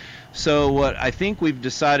racks. So what I think we've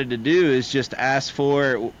decided to do is just ask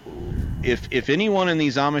for, if anyone in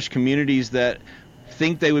these Amish communities that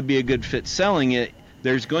think they would be a good fit selling it,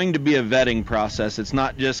 there's going to be a vetting process. It's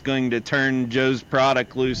not just going to turn Joe's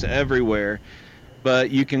product loose everywhere, but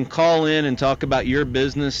you can call in and talk about your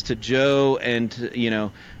business to Joe, and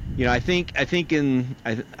I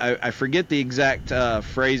forget the exact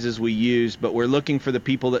phrases we use, but we're looking for the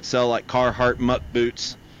people that sell like Carhartt muck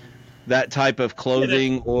boots, that type of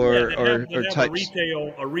clothing, or type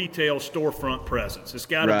a retail storefront presence. It's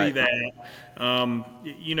got to be that.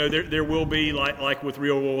 There will be like with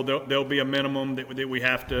Real World, there'll be a minimum that we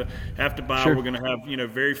have to buy. Sure. We're going to have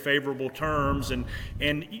very favorable terms, and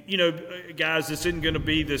guys, this isn't going to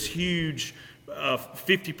be this huge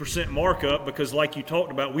 50% markup, because like you talked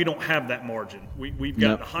about, we don't have that margin. We've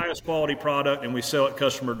got the highest quality product, and we sell it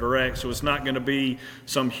customer direct, so it's not going to be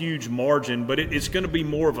some huge margin, but it's going to be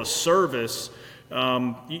more of a service,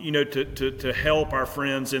 to help our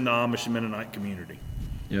friends in the Amish and Mennonite community.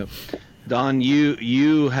 Yep. Don,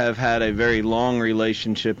 you have had a very long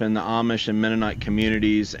relationship in the Amish and Mennonite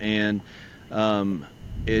communities, and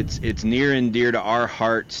it's near and dear to our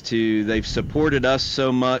hearts too. They've supported us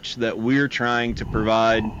so much that we're trying to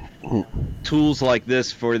provide tools like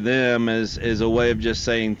this for them as a way of just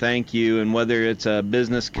saying thank you. And whether it's a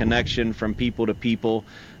business connection from people to people,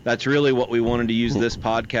 that's really what we wanted to use this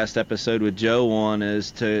podcast episode with Joe on, is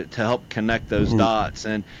to help connect those dots.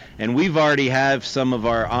 And we've already have some of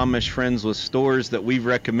our Amish friends with stores that we've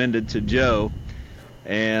recommended to Joe.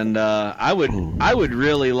 And I would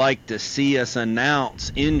really like to see us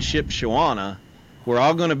announce in Shipshewana. We're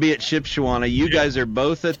all going to be at Shipshewana. You guys are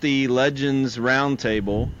both at the Legends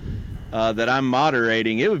Roundtable that I'm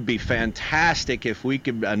moderating. It would be fantastic if we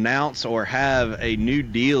could announce or have a new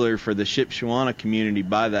dealer for the Shipshewana community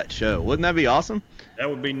by that show. Wouldn't that be awesome? That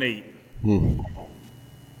would be neat.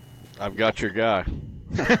 I've got your guy.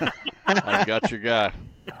 I've got your guy.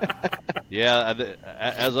 Yeah,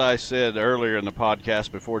 as I said earlier in the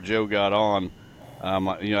podcast before Joe got on,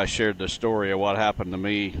 I shared the story of what happened to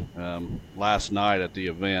me last night at the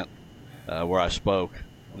event where I spoke.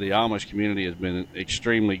 The Amish community has been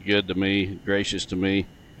extremely good to me, gracious to me,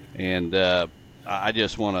 and I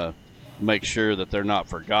just want to make sure that they're not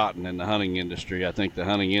forgotten in the hunting industry. I think the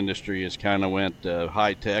hunting industry has kind of went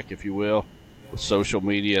high tech, if you will, with social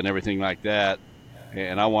media and everything like that,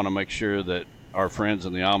 and I want to make sure that our friends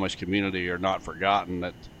in the Amish community are not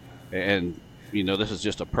forgotten. And this is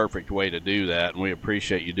just a perfect way to do that, and we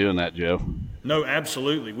appreciate you doing that, Joe. No,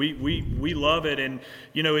 absolutely. We love it, and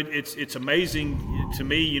it's amazing to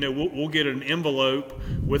me. We'll get an envelope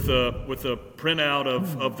with a printout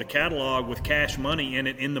of the catalog with cash money in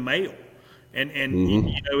it in the mail, and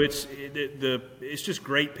it's just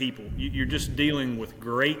great people. You're just dealing with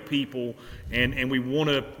great people, and we want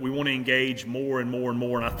to engage more and more and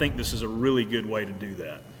more, and I think this is a really good way to do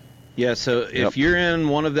that. Yeah, so if you're in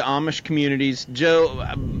one of the Amish communities, Joe,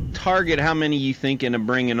 target how many you thinking of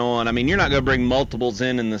bringing on. I mean, you're not going to bring multiples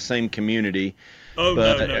in the same community, Oh,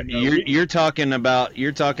 but no. You're talking about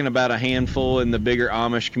a handful in the bigger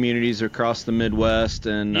Amish communities across the Midwest,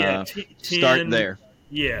 and 10, start there.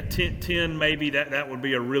 Yeah, 10 maybe that would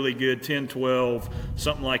be a really good 10, 12,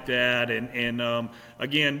 something like that. And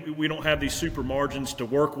again, we don't have these super margins to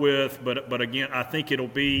work with, but again, I think it'll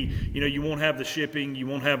be, you won't have the shipping, you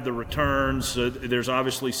won't have the returns. There's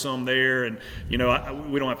obviously some there, and we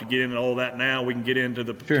don't have to get into all that now. We can get into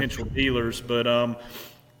the potential dealers, but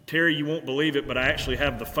Terry, you won't believe it, but I actually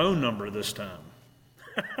have the phone number this time.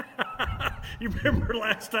 You remember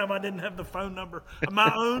last time I didn't have the phone number?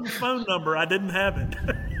 My own phone number, I didn't have it.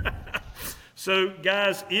 So,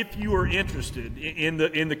 guys, if you are interested in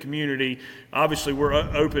the community, obviously we're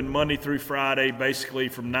open Monday through Friday, basically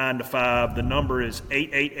from 9 to 5. The number is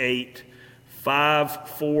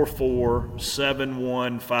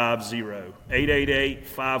 888-544-7150.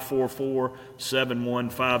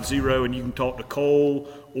 888-544-7150, and you can talk to Cole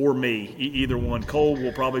or me, either one. Cole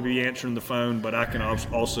will probably be answering the phone, but I can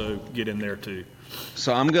also get in there too.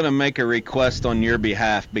 So I'm going to make a request on your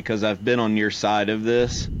behalf because I've been on your side of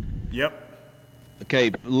this. Yep.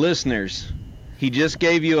 Okay, listeners, he just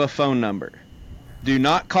gave you a phone number. Do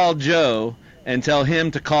not call Joe and tell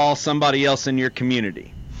him to call somebody else in your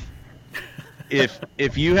community.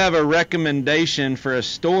 If you have a recommendation for a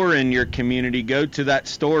store in your community, go to that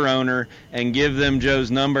store owner and give them Joe's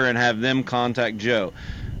number and have them contact Joe.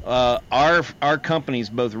 Our companies,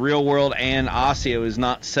 both Real World and Osseo, is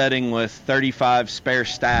not setting with 35 spare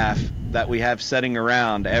staff that we have setting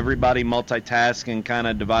around. Everybody multitasking, kind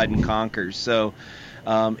of divide and conquer. So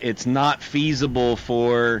it's not feasible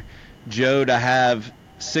for Joe to have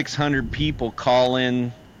 600 people call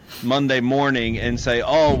in Monday morning and say,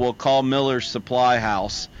 oh, we'll call Miller's Supply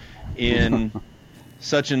House in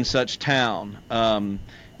such and such town.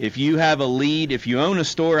 If you have a lead, if you own a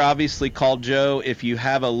store, obviously call Joe. If you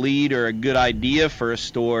have a lead or a good idea for a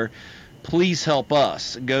store, please help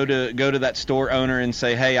us. Go to that store owner and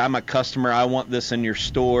say, hey, I'm a customer. I want this in your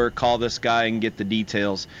store. Call this guy and get the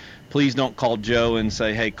details. Please don't call Joe and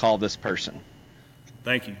say, hey, call this person.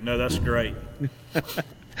 Thank you. No, that's great.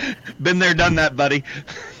 Been there, done that, buddy.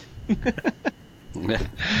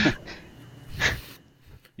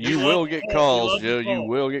 You will get calls, Joe. You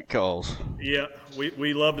will get calls. Yeah,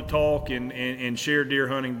 we love to talk and share deer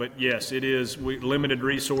hunting, but yes, it is limited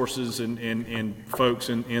resources and folks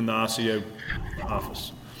in the Osseo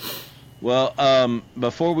office. Well,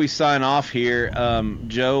 before we sign off here,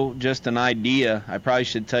 Joe, just an idea. I probably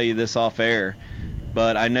should tell you this off air,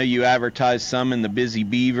 but I know you advertise some in the Busy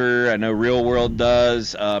Beaver. I know Real World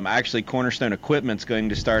does. Actually, Cornerstone Equipment's going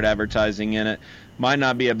to start advertising in it. Might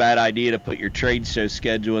not be a bad idea to put your trade show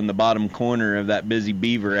schedule in the bottom corner of that Busy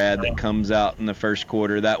Beaver ad that comes out in the first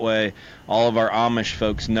quarter. That way, all of our Amish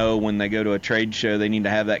folks know when they go to a trade show they need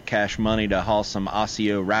to have that cash money to haul some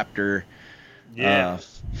Osseo Raptor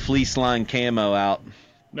fleece line camo out.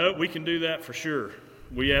 No, we can do that for sure.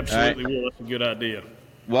 We absolutely will. That's a good idea.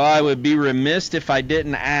 Well, I would be remiss if I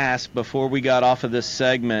didn't ask before we got off of this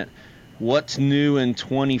segment, what's new in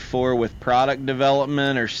 24 with product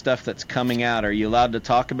development or stuff that's coming out? Are you allowed to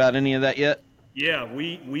talk about any of that yet? Yeah,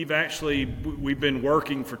 we've been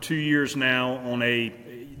working for 2 years now on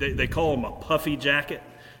they call them a puffy jacket.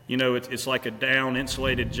 It's like a down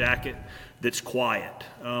insulated jacket that's quiet.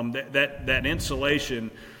 That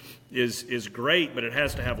insulation is great, but it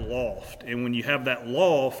has to have loft. And when you have that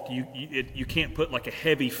loft, you can't put like a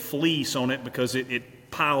heavy fleece on it because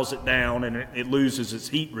it piles it down and it loses its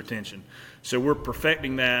heat retention. So we're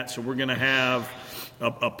perfecting that. So we're going to have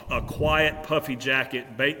a quiet puffy jacket.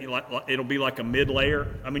 It'll be like a mid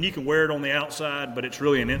layer. I mean, you can wear it on the outside, but it's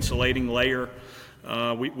really an insulating layer.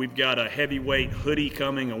 We've got a heavyweight hoodie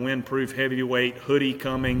coming, a windproof heavyweight hoodie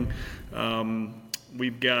coming.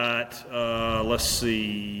 We've got,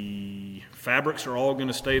 fabrics are all going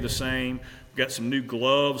to stay the same. We've got some new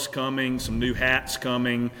gloves coming, some new hats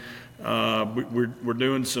coming. We're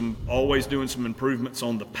always doing some improvements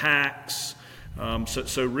on the packs.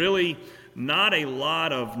 So really not a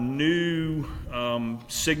lot of new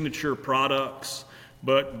signature products,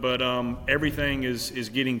 but everything is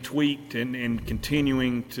getting tweaked and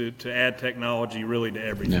continuing to add technology really to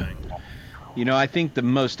everything. Yeah. I think the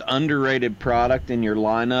most underrated product in your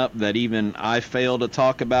lineup that even I fail to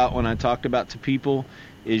talk about when I talked about to people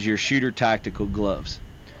is your Shooter Tactical gloves.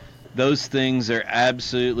 Those things are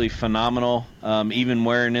absolutely phenomenal, even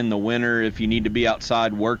wearing in the winter if you need to be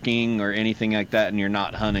outside working or anything like that and you're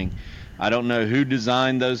not hunting. I don't know who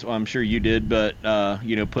designed those. Well, I'm sure you did, but,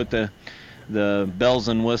 put the bells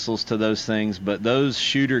and whistles to those things. But those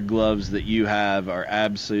shooter gloves that you have are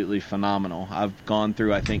absolutely phenomenal. I've gone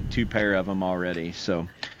through, I think, 2 pair of them already. So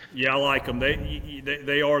Yeah, I like them. They're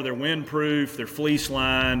windproof, they're fleece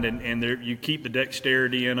lined, and you keep the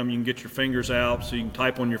dexterity in them. You can get your fingers out so you can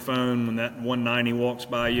type on your phone when that 190 walks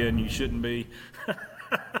by you and you shouldn't be.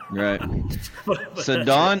 Right. So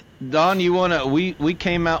Don, you wanna? We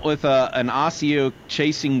came out with an Osseo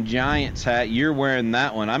Chasing Giants hat. You're wearing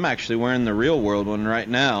that one. I'm actually wearing the Real World one right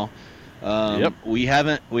now. Yep. We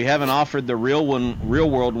haven't offered the Real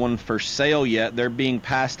World one for sale yet. They're being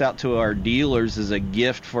passed out to our dealers as a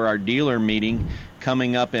gift for our dealer meeting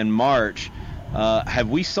coming up in March. Have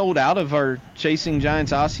we sold out of our Chasing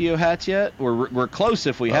Giants Osseo hats yet? We're close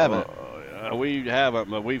if we haven't. We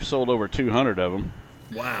haven't, but we've sold over 200 of them.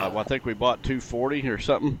 Wow. I think we bought 240 or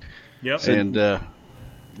something. Yep. And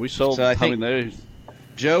we sold. So I think,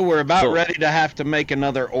 Joe, we're about ready to have to make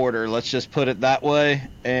another order. Let's just put it that way.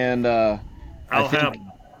 And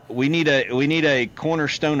we need a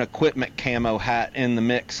Cornerstone Equipment camo hat in the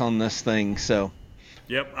mix on this thing. So.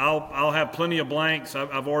 Yep, I'll have plenty of blanks.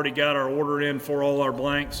 I've already got our order in for all our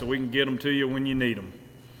blanks, so we can get them to you when you need them.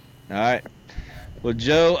 All right. Well,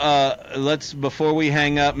 Joe, let's, before we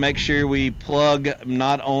hang up, make sure we plug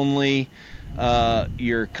not only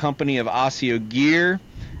your company of Osseo Gear,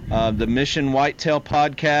 the Mission Whitetail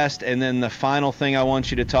podcast, and then the final thing I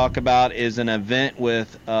want you to talk about is an event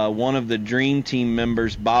with one of the Dream Team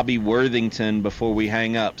members, Bobby Worthington, before we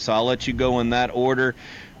hang up. So I'll let you go in that order.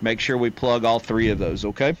 Make sure we plug all three of those,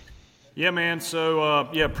 okay? Yeah, man. So,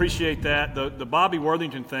 appreciate that. The Bobby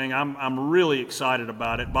Worthington thing, I'm really excited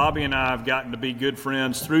about it. Bobby and I have gotten to be good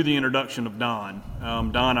friends through the introduction of Don.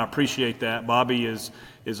 Don, I appreciate that. Bobby is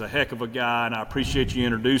a heck of a guy, and I appreciate you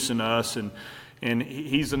introducing us. And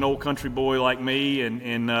he's an old country boy like me,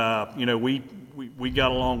 and we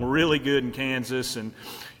got along really good in Kansas. And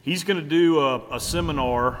he's going to do a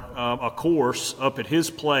seminar, a course up at his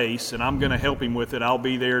place, and I'm going to help him with it. I'll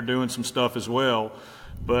be there doing some stuff as well.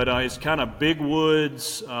 But it's kind of big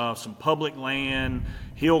woods, some public land,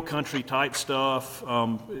 hill country type stuff,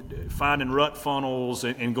 finding rut funnels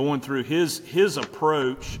and going through his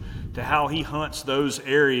approach to how he hunts those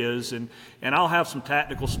areas. And I'll have some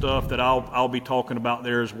tactical stuff that I'll be talking about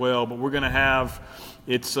there as well. But we're going to have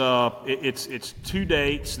it's 2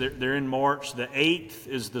 dates. They're in March. The 8th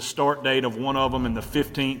is the start date of one of them, and the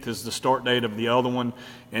 15th is the start date of the other one.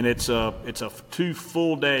 And it's 2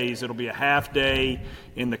 full days. It'll be a half day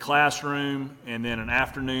in the classroom, and then an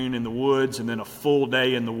afternoon in the woods, and then a full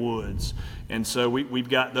day in the woods. And so we've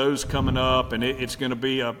got those coming up, and it's going to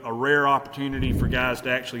be a rare opportunity for guys to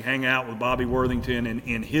actually hang out with Bobby Worthington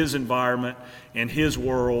in his environment and his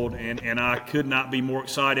world. And I could not be more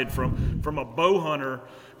excited from a bow hunter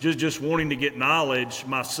just wanting to get knowledge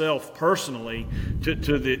myself personally to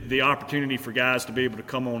the opportunity for guys to be able to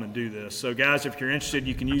come on and do this. So guys, if you're interested,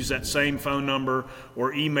 you can use that same phone number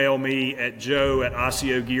or email me at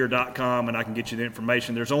joe@osseogear.com, and I can get you the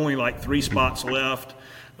information. There's only like 3 spots left.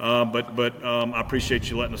 But I appreciate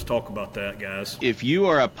you letting us talk about that, guys. If you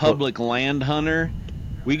are a public land hunter,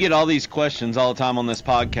 we get all these questions all the time on this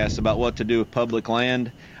podcast about what to do with public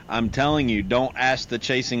land. I'm telling you, don't ask the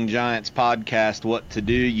Chasing Giants podcast what to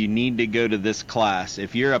do. You need to go to this class.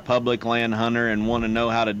 If you're a public land hunter and want to know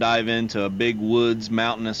how to dive into a big woods,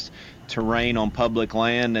 mountainous terrain on public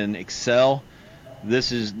land and excel,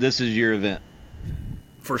 this is your event.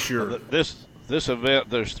 For sure. This event,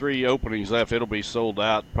 there's 3 openings left. It'll be sold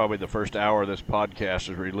out probably the first hour this podcast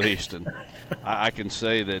is released. And I can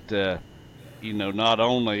say that, not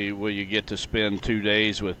only will you get to spend 2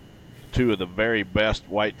 days with 2 of the very best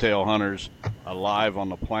whitetail hunters alive on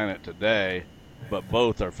the planet today, but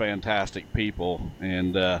both are fantastic people.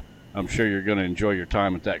 And I'm sure you're going to enjoy your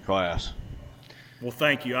time at that class. Well,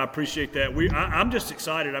 thank you. I appreciate that. I'm just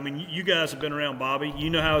excited. I mean, you guys have been around Bobby. You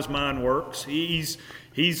know how his mind works.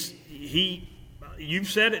 You've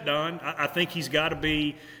said it, Don. I think he's got to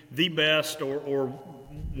be the best or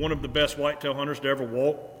one of the best whitetail hunters to ever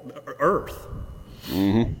walk Earth.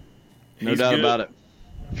 Mm-hmm. No doubt about it.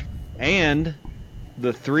 And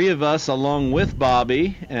the 3 of us, along with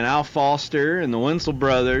Bobby and Al Foster and the Winsel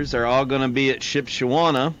brothers, are all going to be at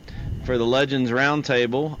Shipshewana for the Legends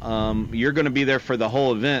Roundtable. You're going to be there for the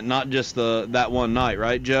whole event, not just that one night,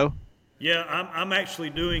 right, Joe? Yeah, I'm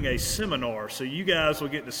actually doing a seminar, so you guys will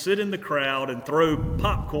get to sit in the crowd and throw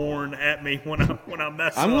popcorn at me when I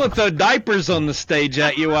mess up. I'm going to throw diapers on the stage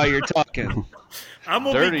at you while you're talking. I'm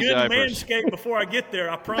going to be good diapers. Manscaped before I get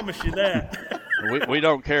there, I promise you that. We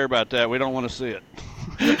don't care about that. We don't want to see it.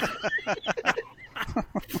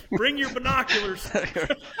 Bring your binoculars.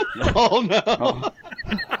 Oh, no.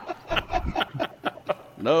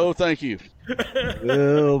 No, thank you.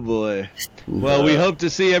 Oh boy. Well, we hope to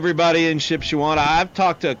see everybody in Shipshewana. I've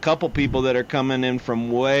talked to a couple people that are coming in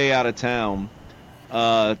from way out of town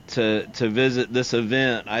to visit this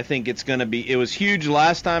event. I think it's going to be. It was huge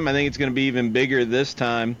last time. I think it's going to be even bigger this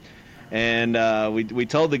time. And we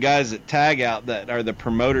told the guys at Tag Out that are the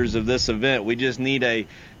promoters of this event, we just need a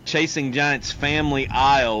Chasing Giants family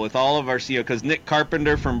aisle with all of our CEO, because Nick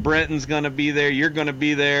Carpenter from Brenton's going to be there. You're going to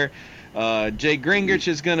be there. Jay Gringich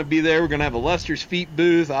is going to be there. We're going to have a Lester's Feet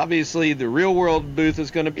booth. Obviously, the Real World booth is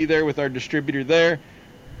going to be there with our distributor there.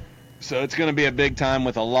 So it's going to be a big time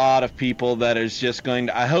with a lot of people that is just going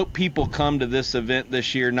to – I hope people come to this event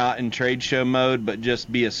this year not in trade show mode, but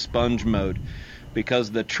just be a sponge mode, because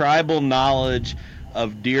the tribal knowledge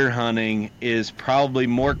of deer hunting is probably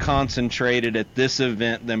more concentrated at this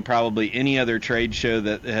event than probably any other trade show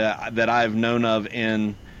that I've known of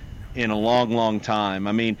in a long, long time.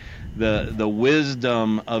 I mean, the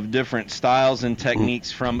wisdom of different styles and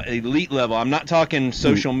techniques from elite level. I'm not talking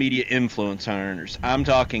social media influence hunters. I'm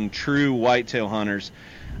talking true whitetail hunters.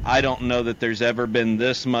 I don't know that there's ever been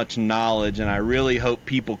this much knowledge, and I really hope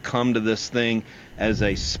people come to this thing as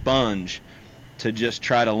a sponge to just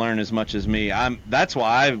try to learn as much as me. That's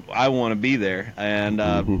why I want to be there,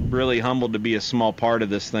 and really humbled to be a small part of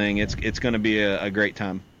this thing. It's going to be a great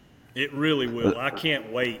time. It really will. I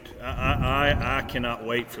can't wait. I cannot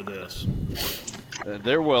wait for this.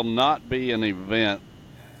 There will not be an event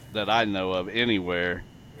that I know of anywhere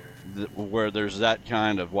where there's that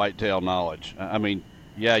kind of whitetail knowledge. I mean,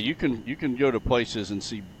 yeah, you can go to places and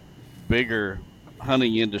see bigger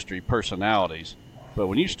hunting industry personalities, but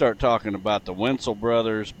when you start talking about the Wenzel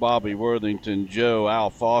brothers, Bobby Worthington, Joe, Al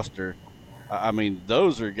Foster, I mean,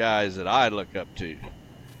 those are guys that I look up to.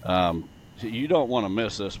 You don't want to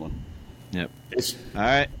miss this one. Yep. All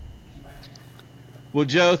right. Well,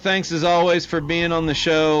 Joe, thanks as always for being on the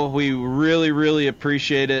show. We really, really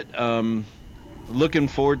appreciate it. Looking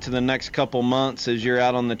forward to the next couple months as you're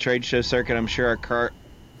out on the trade show circuit. I'm sure our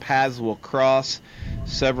paths will cross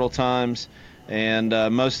several times. And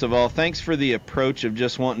most of all, thanks for the approach of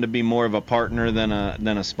just wanting to be more of a partner than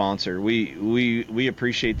a sponsor. We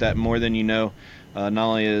appreciate that more than you know. Not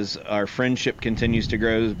only as our friendship continues to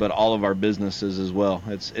grow, but all of our businesses as well.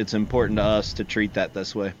 It's important to us to treat that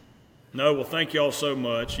this way. No, well, thank you all so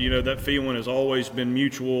much. You know, that feeling has always been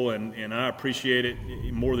mutual, and I appreciate it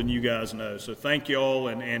more than you guys know. So thank you all,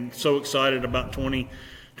 and so excited about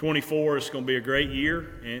 2024. It's going to be a great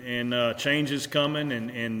year, and change is coming,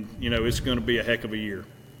 and you know, it's going to be a heck of a year.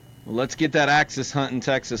 Well, let's get that Axis hunt in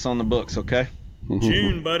Texas on the books, okay?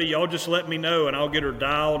 June, buddy, y'all just let me know, and I'll get her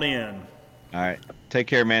dialed in. All right. Take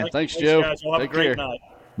care, man. Thanks Joe. Guys. Y'all have a great night.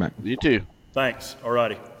 Bye. You too. Thanks. All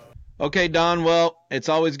righty. Okay, Don. Well, it's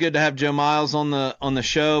always good to have Joe Miles on the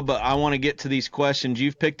show, but I want to get to these questions.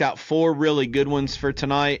 You've picked out 4 really good ones for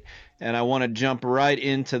tonight, and I want to jump right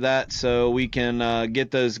into that so we can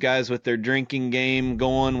get those guys with their drinking game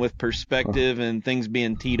going with perspective and things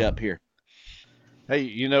being teed up here. Hey,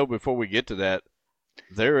 you know, before we get to that,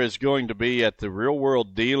 there is going to be at the Real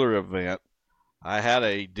World dealer event, I had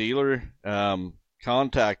a dealer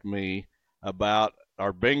contact me about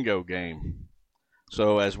our bingo game.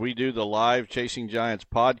 So as we do the live Chasing Giants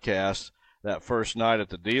podcast that first night at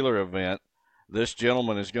the dealer event, this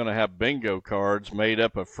gentleman is going to have bingo cards made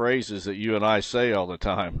up of phrases that you and I say all the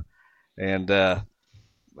time. And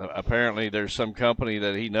apparently there's some company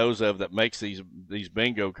that he knows of that makes these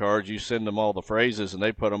bingo cards. You send them all the phrases and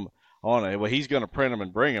they put them on it. Well, he's going to print them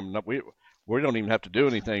and bring them. We don't even have to do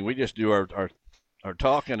anything. We just do our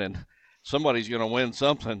talking, and somebody's going to win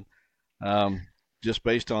something just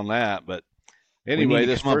based on that. But anyway, we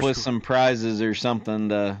need to come up with some prizes or something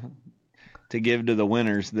to give to the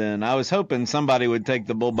winners. Then I was hoping somebody would take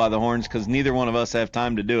the bull by the horns, because neither one of us have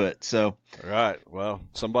time to do it. So right, well,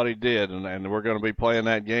 somebody did, and we're going to be playing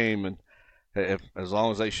that game, and as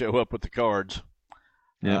long as they show up with the cards.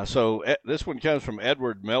 Yeah. So this one comes from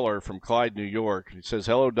Edward Miller from Clyde, New York. He says,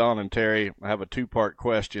 "Hello, Don and Terry. I have a 2-part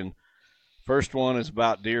question. First one is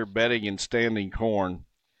about deer bedding and standing corn.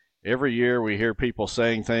 Every year we hear people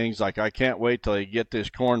saying things like, I can't wait till they get this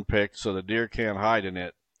corn picked so the deer can't hide in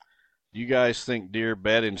it. Do you guys think deer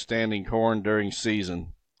bed in standing corn during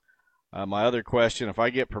season? My other question, if I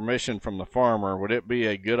get permission from the farmer, would it be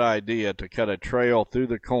a good idea to cut a trail through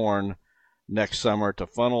the corn next summer to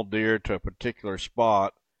funnel deer to a particular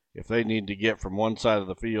spot if they need to get from one side of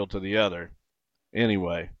the field to the other?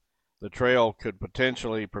 Anyway, the trail could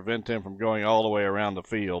potentially prevent them from going all the way around the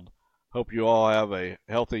field. Hope you all have a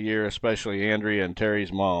healthy year, especially Andrea and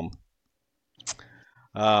Terry's mom."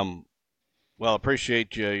 Well,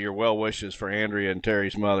 appreciate your well wishes for Andrea and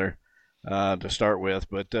Terry's mother. to start with.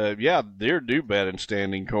 But yeah, deer do bed in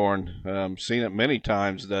standing corn. Seen it many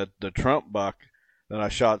times. That the Trump buck that I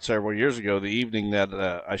shot several years ago, the evening that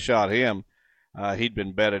I shot him, he'd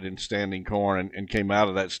been bedded in standing corn and came out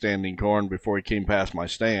of that standing corn before he came past my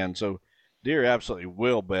stand. So deer absolutely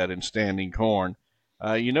will bed in standing corn.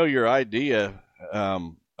 Your idea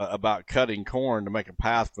about cutting corn to make a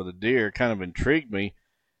path for the deer kind of intrigued me.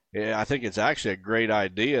 I think it's actually a great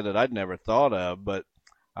idea that I'd never thought of, but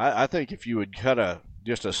I think if you would cut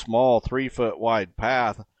just a small 3-foot wide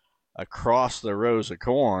path across the rows of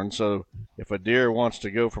corn, so if a deer wants to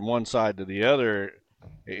go from one side to the other,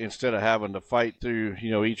 instead of having to fight through,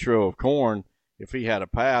 each row of corn, if he had a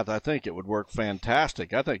path, I think it would work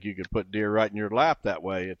fantastic. I think you could put deer right in your lap that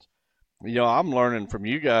way. I'm learning from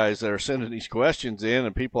you guys that are sending these questions in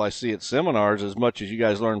and people I see at seminars as much as you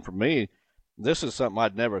guys learn from me. This is something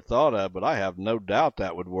I'd never thought of, but I have no doubt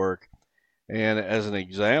that would work. And as an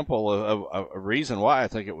example of a reason why I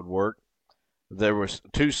think it would work, there was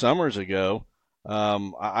 2 summers ago,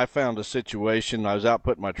 I found a situation. I was out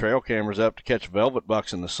putting my trail cameras up to catch velvet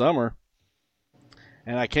bucks in the summer,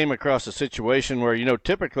 and I came across a situation where,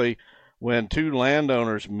 typically when 2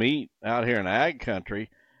 landowners meet out here in ag country,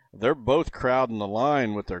 they're both crowding the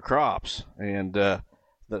line with their crops, and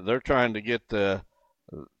they're trying to get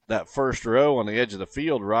that first row on the edge of the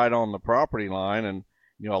field right on the property line. And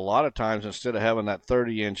a lot of times, instead of having that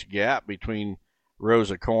 30-inch gap between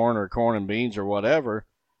rows of corn or corn and beans or whatever,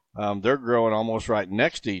 they're growing almost right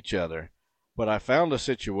next to each other. But I found a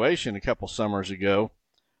situation a couple summers ago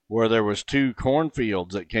where there was 2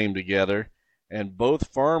 cornfields that came together, and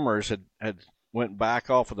both farmers had went back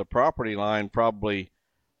off of the property line probably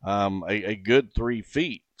a good 3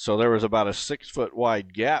 feet. So there was about a 6-foot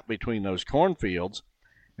wide gap between those cornfields,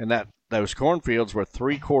 and those cornfields were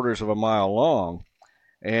 3/4 of a mile long.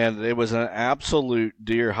 And it was an absolute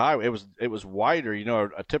deer highway. It was wider.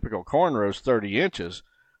 A typical corn row is 30 inches.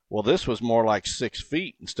 Well, this was more like 6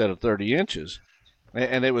 feet instead of 30 inches.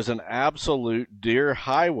 And it was an absolute deer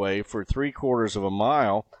highway for 3/4 of a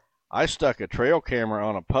mile. I stuck a trail camera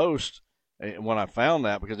on a post when I found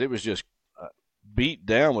that because it was just beat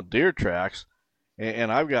down with deer tracks.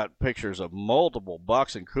 And I've got pictures of multiple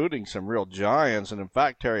bucks, including some real giants. And in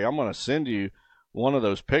fact, Terry, I'm going to send you one of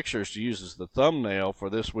those pictures to use as the thumbnail for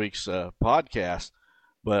this week's podcast.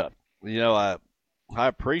 But, I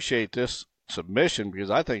appreciate this submission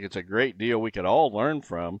because I think it's a great deal we could all learn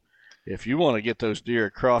from. If you want to get those deer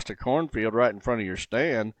across a cornfield right in front of your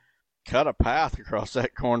stand, cut a path across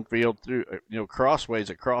that cornfield through, crossways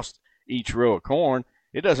across each row of corn.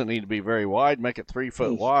 It doesn't need to be very wide. Make it 3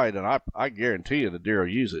 foot wide, and I guarantee you the deer will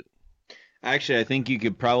use it. Actually, I think you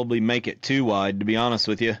could probably make it too wide, to be honest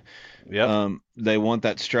with you. Yep. They want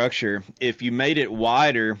that structure. If you made it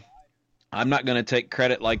wider, I'm not going to take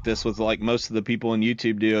credit like this with like most of the people on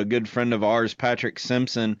YouTube do. A good friend of ours, Patrick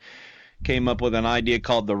Simpson, came up with an idea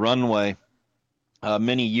called the runway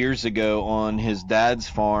many years ago on his dad's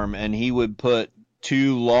farm, and he would put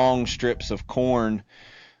 2 long strips of corn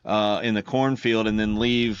in the cornfield and then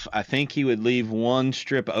he would leave 1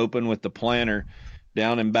 strip open with the planter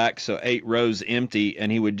down and back, so 8 rows empty,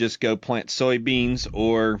 and he would just go plant soybeans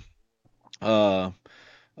or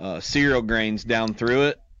cereal grains down through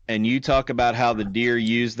it. And you talk about how the deer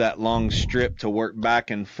use that long strip to work back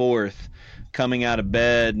and forth coming out of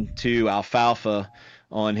bed to alfalfa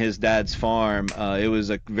on his dad's farm. It was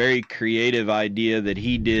a very creative idea that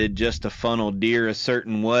he did just to funnel deer a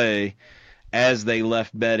certain way as they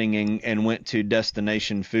left bedding and went to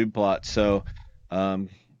destination food plots. So I'm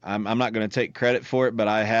not going to take credit for it, but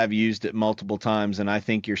I have used it multiple times, and I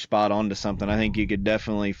think you're spot on to something. I think you could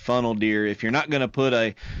definitely funnel deer. If you're not going to put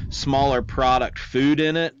a smaller product food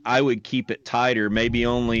in it, I would keep it tighter, maybe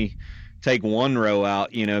only take 1 row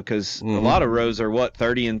out, because a lot of rows are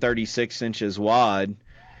 30 and 36 inches wide.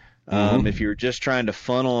 If you're just trying to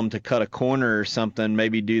funnel them to cut a corner or something,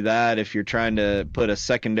 maybe do that. If you're trying to put a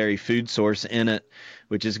secondary food source in it,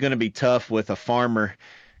 which is going to be tough with a farmer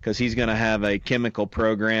because he's going to have a chemical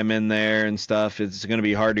program in there and stuff. It's going to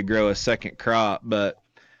be hard to grow a second crop, but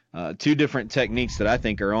 2 different techniques that I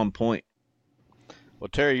think are on point. Well,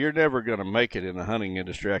 Terry, you're never going to make it in the hunting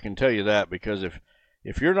industry. I can tell you that, because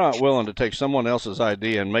if you're not willing to take someone else's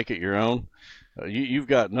idea and make it your own, you've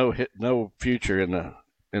got no future in the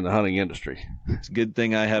hunting industry. It's a good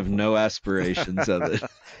thing I have no aspirations of it.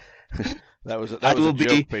 That was a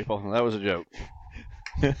joke, people. That was a joke.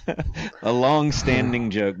 A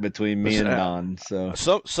long-standing joke between me and Don.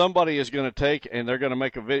 So somebody is going to take, and they're going to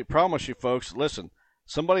make a video. Promise you, folks. Listen,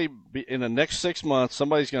 in the next 6 months,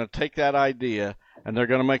 somebody's going to take that idea and they're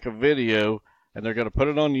going to make a video and they're going to put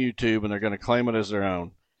it on YouTube and they're going to claim it as their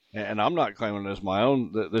own. And I'm not claiming it as my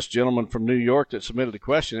own. This gentleman from New York that submitted the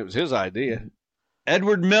question, it was his idea.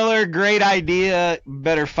 Edward Miller, great idea.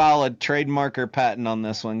 Better file a trademark or patent on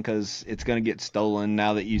this one because it's going to get stolen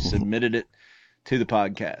now that you submitted it to the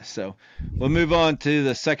podcast. So we'll move on to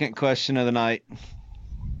the second question of the night.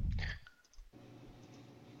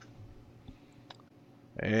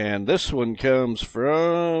 And this one comes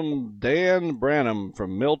from Dan Branham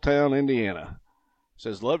from Milltown, Indiana. It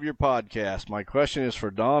says, love your podcast. My question is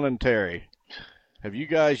for Don and Terry. Have you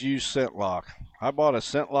guys used ScentLok? I bought a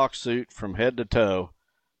ScentLok suit from head to toe.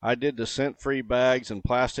 I did the scent-free bags and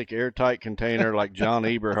plastic airtight container like John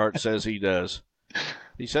Eberhart says he does.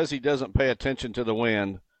 He says he doesn't pay attention to the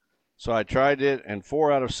wind, so I tried it, and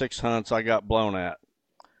 4 out of 6 hunts I got blown at.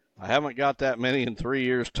 I haven't got that many in 3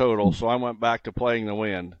 years total, so I went back to playing the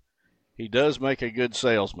wind. He does make a good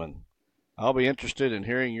salesman. I'll be interested in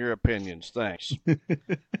hearing your opinions. Thanks.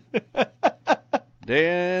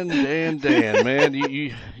 Dan, man,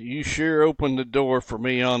 you sure opened the door for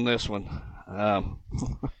me on this one.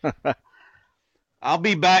 I'll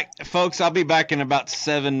be back, folks. I'll be back in about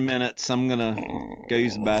 7 minutes. I'm going to go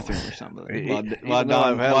use the bathroom or something. While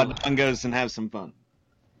Don goes and have some fun.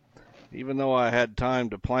 Even though I had time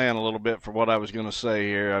to plan a little bit for what I was going to say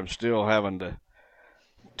here, I'm still having to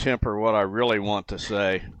temper what I really want to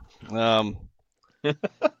say.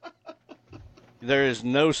 There is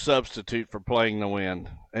no substitute for playing the wind.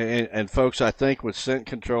 And folks, I think with scent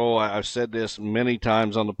control, I've said this many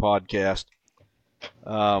times on the podcast.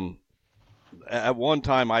 At one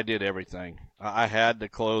time, I did everything. I had the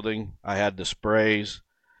clothing. I had the sprays.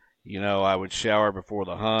 I would shower before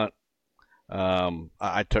the hunt.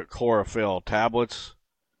 I took chlorophyll tablets.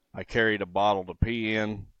 I carried a bottle to pee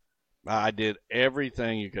in. I did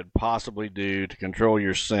everything you could possibly do to control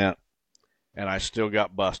your scent, and I still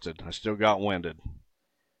got busted. I still got winded.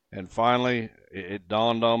 And finally, it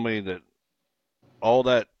dawned on me that all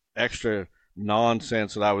that extra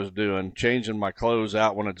nonsense that I was doing, changing my clothes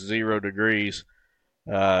out when it's 0 degrees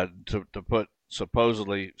to put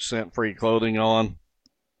supposedly scent-free clothing on,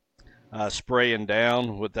 spraying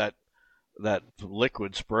down with that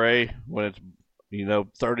liquid spray when it's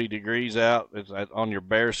 30 degrees out, it's on your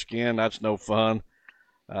bare skin. That's no fun.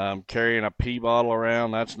 Carrying a pee bottle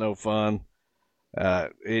around, that's no fun.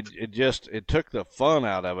 It took the fun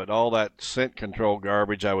out of it, all that scent control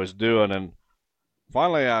garbage I was doing. And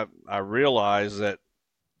finally I realized that,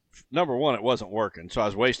 number one, it wasn't working, so I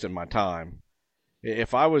was wasting my time.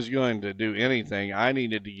 If I was going to do anything, I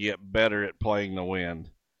needed to get better at playing the wind,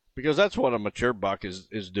 because that's what a mature buck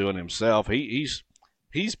is doing himself.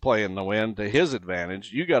 He's playing the wind to his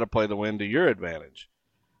advantage. You got to play the wind to your advantage.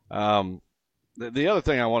 The other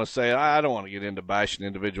thing I want to say, I don't want to get into bashing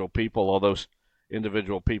individual people, although those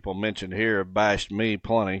individual people mentioned here have bashed me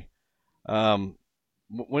plenty.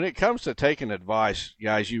 When it comes to taking advice,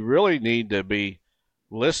 guys, you really need to be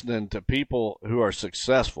listening to people who are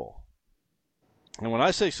successful. And when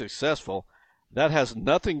I say successful, that has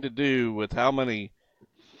nothing to do with how many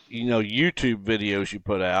YouTube videos you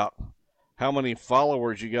put out, how many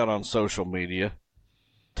followers you got on social media.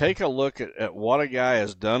 Take a look at what a guy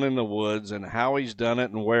has done in the woods and how he's done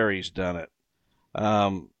it and where he's done it.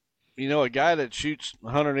 A guy that shoots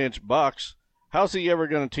 100-inch bucks, how's he ever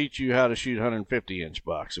going to teach you how to shoot 150-inch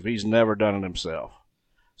bucks if he's never done it himself?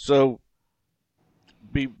 So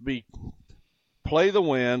play the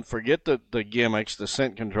wind, forget the gimmicks, the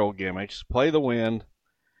scent control gimmicks, play the wind,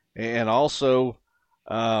 and also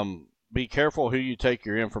be careful who you take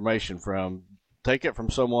your information from. Take it from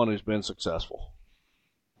someone who's been successful.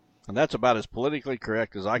 And that's about as politically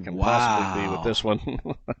correct as I can possibly be with this one.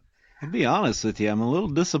 I'll be honest with you, I'm a little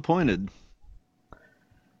disappointed.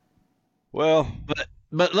 Well,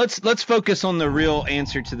 but let's focus on the real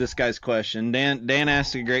answer to this guy's question. Dan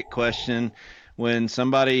asked a great question. When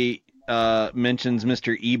somebody mentions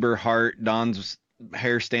Mr. Eberhart, Don's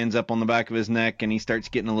hair stands up on the back of his neck and he starts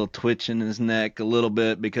getting a little twitch in his neck a little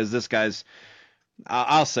bit, because this guy's,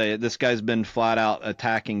 I'll say it, this guy's been flat out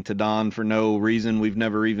attacking to Don for no reason. We've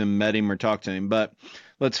never even met him or talked to him. But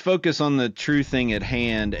let's focus on the true thing at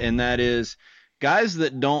hand, and that is guys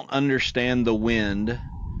that don't understand the wind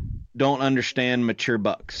don't understand mature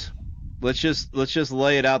bucks. Let's just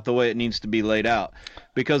lay it out the way it needs to be laid out,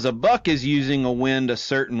 because a buck is using a wind a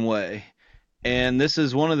certain way. And this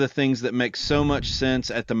is one of the things that makes so much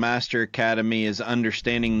sense at the Master Academy, is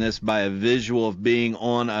understanding this by a visual of being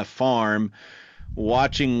on a farm,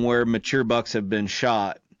 watching where mature bucks have been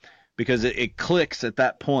shot, because it clicks at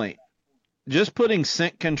that point. Just putting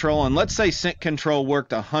scent control on, let's say scent control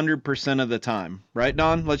worked 100% of the time, right,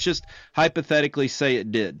 Don? Let's just hypothetically say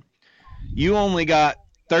it did. You only got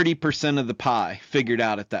 30% of the pie figured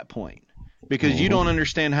out at that point, because you don't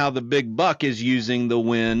understand how the big buck is using the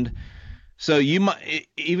wind. So you might,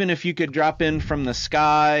 even if you could drop in from the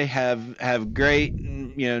sky, have great,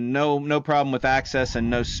 no problem with access and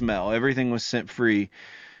no smell, everything was scent free.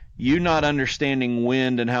 You not understanding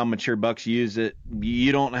wind and how mature bucks use it,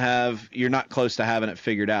 you're not close to having it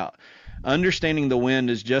figured out. Understanding the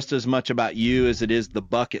wind is just as much about you as it is the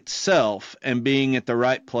buck itself, and being at the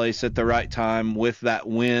right place at the right time with that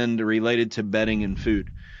wind related to bedding and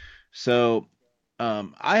food. So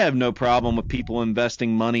I have no problem with people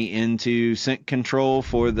investing money into scent control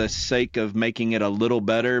for the sake of making it a little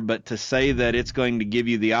better, but to say that it's going to give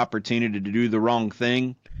you the opportunity to do the wrong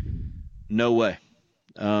thing, no way.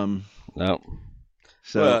 No.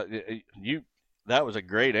 So that was a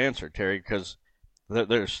great answer, Terry, because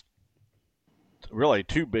there's really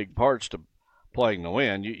two big parts to playing the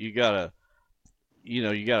wind. You gotta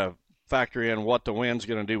factor in what the wind's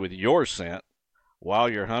going to do with your scent while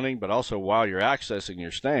you're hunting, but also while you're accessing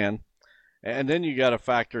your stand. And then you got to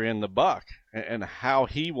factor in the buck and how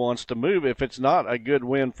he wants to move. If it's not a good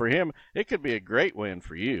wind for him, it could be a great wind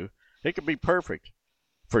for you. It could be perfect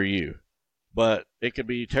for you, but it could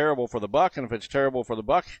be terrible for the buck. And if it's terrible for the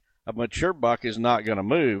buck, a mature buck is not going to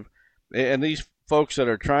move. And these folks that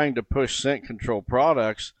are trying to push scent control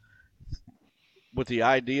products with the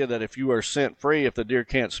idea that if you are scent free, if the deer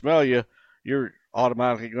can't smell you, you're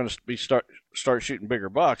automatically going to be start shooting bigger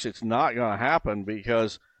bucks. It's not going to happen,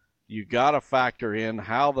 because you got to factor in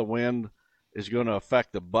how the wind is going to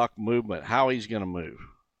affect the buck movement, how he's going to move.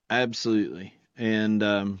 Absolutely. And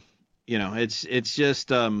it's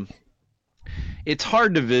just it's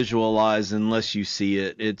hard to visualize unless you see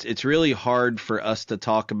it. It's really hard for us to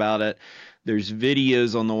talk about it. There's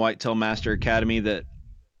videos on the Whitetail Master Academy that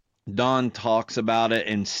Don talks about it,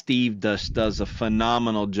 and Steve does a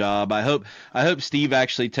phenomenal job. I hope Steve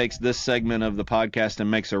actually takes this segment of the podcast and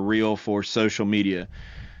makes a reel for social media.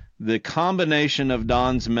 The combination of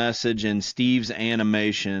Don's message and Steve's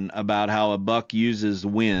animation about how a buck uses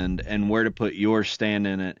wind and where to put your stand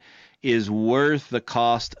in it is worth the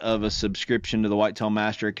cost of a subscription to the Whitetail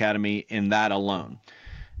Master Academy in that alone.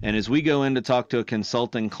 And as we go in to talk to a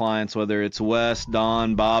consulting clients, whether it's Wes,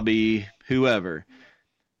 Don, Bobby, whoever,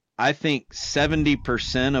 I think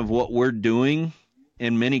 70% of what we're doing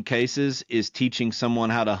in many cases is teaching someone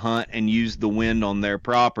how to hunt and use the wind on their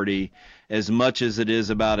property, as much as it is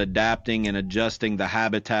about adapting and adjusting the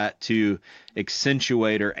habitat to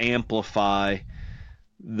accentuate or amplify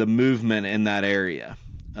the movement in that area.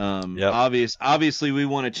 Obviously we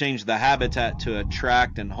want to change the habitat to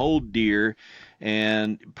attract and hold deer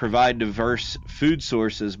and provide diverse food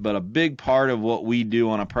sources, but a big part of what we do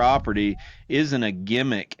on a property isn't a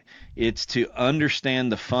gimmick. It's to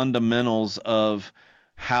understand the fundamentals of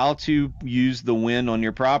how to use the wind on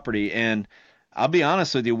your property. And I'll be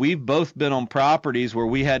honest with you, we've both been on properties where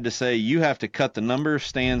we had to say, you have to cut the number of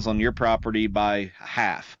stands on your property by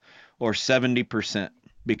half or 70%,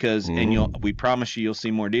 because we promise you'll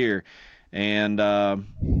see more deer. And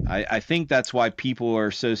I think that's why people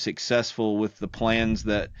are so successful with the plans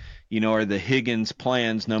that, are the Higgins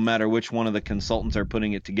plans, no matter which one of the consultants are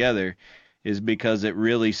putting it together, is because it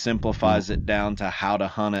really simplifies it down to how to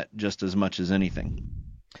hunt it just as much as anything.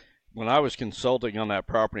 When I was consulting on that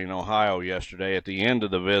property in Ohio yesterday, at the end of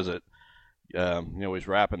the visit, he's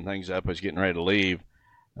wrapping things up, he's getting ready to leave.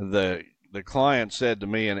 The client said to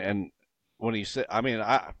me, and when he said,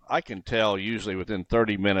 I can tell usually within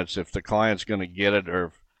 30 minutes if the client's going to get it or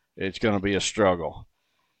if it's going to be a struggle.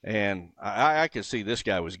 And I could see this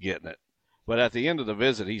guy was getting it. But at the end of the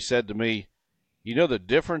visit, he said to me, the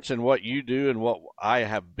difference in what you do and what I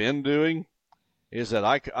have been doing is that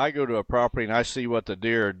I go to a property and I see what the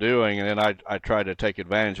deer are doing, and then I try to take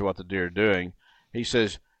advantage of what the deer are doing. He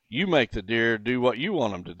says, you make the deer do what you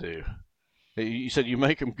want them to do. He said, you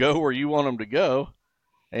make them go where you want them to go,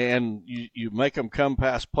 and you make them come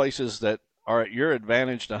past places that are at your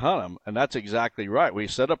advantage to hunt them. And that's exactly right. We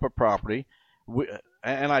set up a property,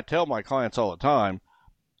 and I tell my clients all the time,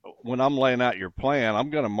 when I'm laying out your plan, I'm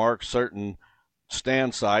going to mark certain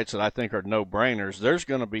stand sites that I think are no-brainers. There's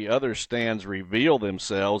going to be other stands reveal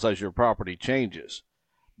themselves as your property changes,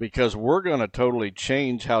 because we're going to totally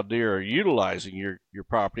change how deer are utilizing your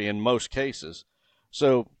property in most cases.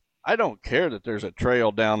 So I don't care that there's a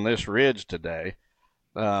trail down this ridge today.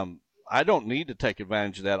 I don't need to take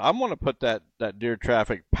advantage of that. I'm going to put that deer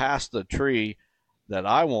traffic past the tree that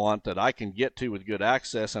I want, that I can get to with good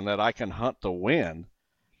access, and that I can hunt the wind.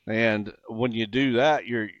 And when you do that,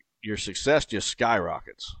 your success just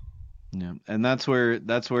skyrockets. Yeah, and that's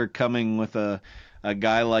where coming with a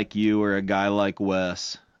guy like you or a guy like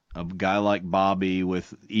Wes, a guy like Bobby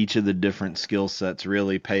with each of the different skill sets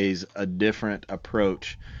really pays a different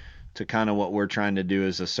approach to kind of what we're trying to do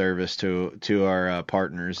as a service to our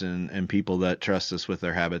partners and people that trust us with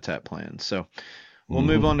their habitat plans. So we'll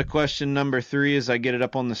move on to question number 3 as I get it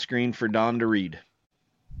up on the screen for Don to read.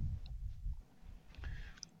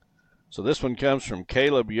 So this one comes from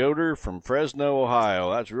Caleb Yoder from Fresno,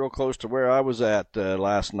 Ohio. That's real close to where I was at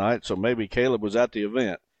last night, so maybe Caleb was at the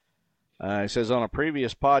event. He says, on a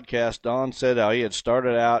previous podcast, Don said how he had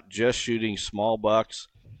started out just shooting small bucks,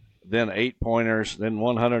 then 8-pointers, then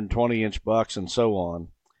 120-inch bucks, and so on.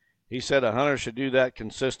 He said a hunter should do that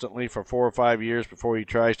consistently for 4 or 5 years before he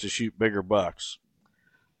tries to shoot bigger bucks.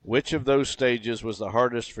 Which of those stages was the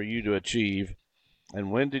hardest for you to achieve,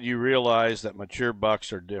 and when did you realize that mature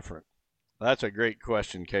bucks are different? That's a great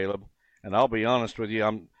question, Caleb, and I'll be honest with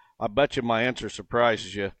you, I bet you my answer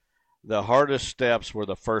surprises you. The hardest steps were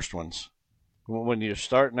the first ones. When you're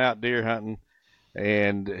starting out deer hunting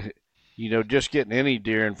and, just getting any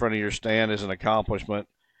deer in front of your stand is an accomplishment.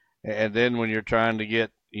 And then when you're trying to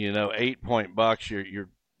get, 8-point bucks, you're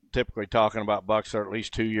typically talking about bucks that are at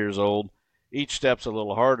least 2 years old. Each step's a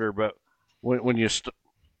little harder, but when you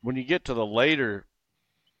get to the later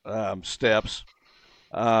steps,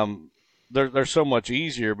 they're so much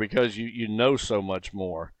easier because you know so much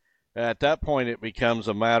more. At that point, it becomes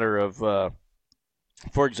a matter of,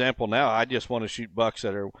 for example, now I just want to shoot bucks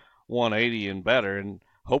that are 180 and better and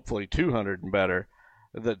hopefully 200 and better.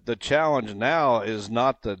 The challenge now is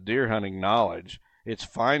not the deer hunting knowledge. It's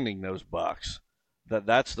finding those bucks.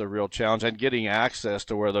 That's the real challenge, and getting access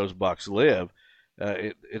to where those bucks live.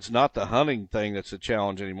 It's not the hunting thing that's a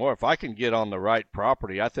challenge anymore. If I can get on the right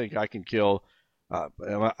property, I think I can kill.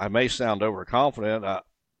 I may sound overconfident.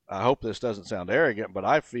 I hope this doesn't sound arrogant, but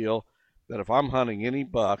I feel that if I'm hunting any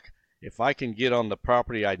buck, if I can get on the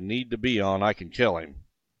property I need to be on, I can kill him.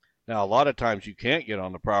 Now, a lot of times you can't get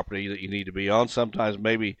on the property that you need to be on. Sometimes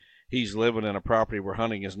maybe he's living in a property where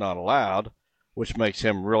hunting is not allowed, which makes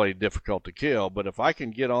him really difficult to kill. But if I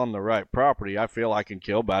can get on the right property, I feel I can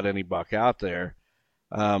kill about any buck out there.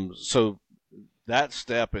 So that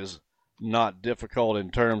step is not difficult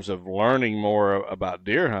in terms of learning more about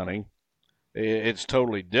deer hunting. It's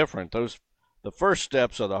totally different. The first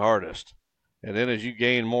steps are the hardest. And then as you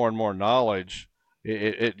gain more and more knowledge,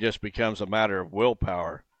 it just becomes a matter of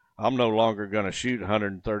willpower. I'm no longer going to shoot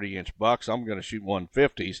 130-inch bucks. I'm going to shoot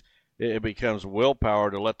 150s. It becomes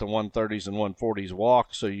willpower to let the 130s and 140s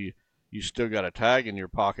walk, so you still got a tag in your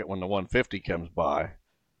pocket when the 150 comes by.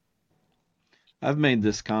 I've made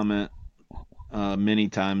this comment many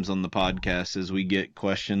times on the podcast as we get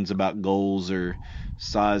questions about goals or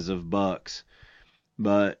size of bucks,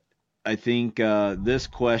 but I think this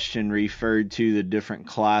question referred to the different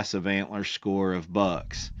class of antler score of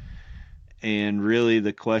bucks, and really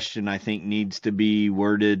the question I think needs to be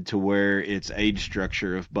worded to where it's age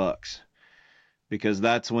structure of bucks, because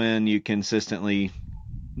that's when you consistently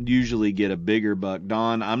usually get a bigger buck.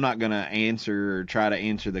 Don, I'm not going to answer or try to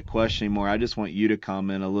answer the question anymore. I just want you to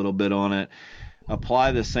comment a little bit on it.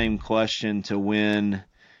 Apply the same question to when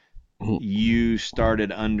you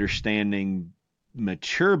started understanding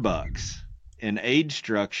mature bucks and age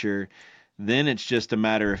structure. Then it's just a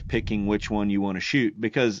matter of picking which one you want to shoot,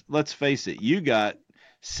 because let's face it, you got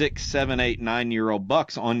 6, 7, 8, 9-year-old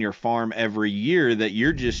bucks on your farm every year that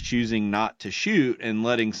you're just choosing not to shoot and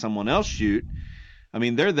letting someone else shoot. I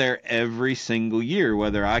mean, they're there every single year,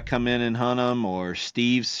 whether I come in and hunt them or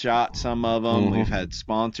Steve's shot some of them. We've had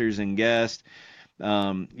sponsors and guests.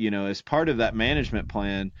 As part of that management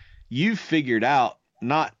plan, you've figured out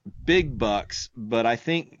not big bucks, but I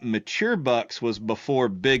think mature bucks was before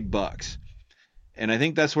big bucks. And I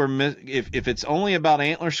think that's where, if it's only about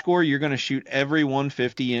antler score, you're going to shoot every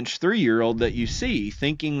 150-inch 3-year-old that you see,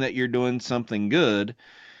 thinking that you're doing something good.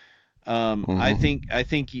 I think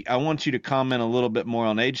I want you to comment a little bit more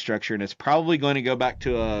on age structure, and it's probably going to go back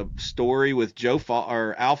to a story with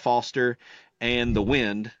Al Foster and the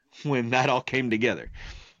wind when that all came together.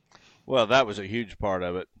 Well, that was a huge part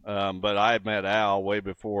of it. But I had met Al way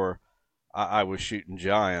before I was shooting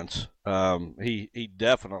giants. He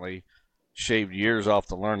definitely shaved years off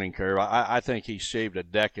the learning curve. I think he shaved a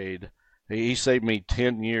decade. He saved me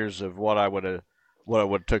 10 years of what it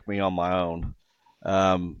would have took me on my own.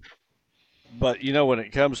 But when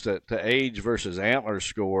it comes to age versus antler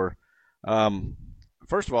score,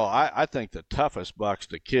 first of all, I think the toughest bucks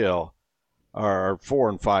to kill are 4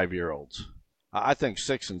 and 5-year-olds. I think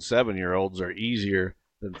 6 and 7-year-olds are easier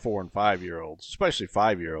than 4 and 5-year-olds, especially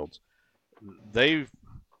 5-year-olds.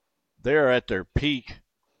 They're at their peak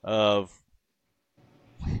of,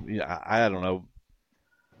 I don't know,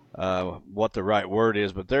 what the right word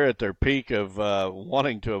is, but they're at their peak of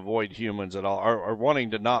wanting to avoid humans at all, or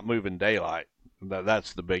wanting to not move in daylight.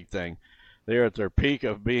 That's the big thing. They're at their peak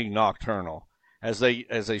of being nocturnal. As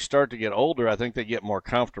they start to get older, I think they get more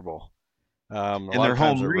comfortable. And their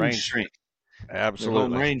home range shrinks. Absolutely. Their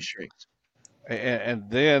home range shrinks. And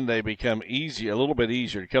then they become a little bit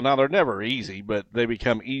easier to kill. Now, they're never easy, but they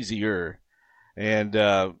become easier. And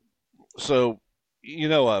so,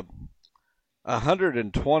 a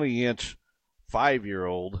 120-inch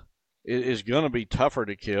 5-year-old is going to be tougher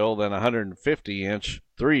to kill than a 150-inch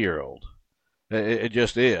 3-year-old. It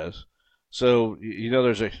just is. So,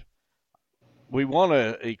 we want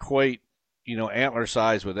to equate, antler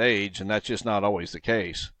size with age, and that's just not always the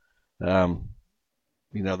case. There's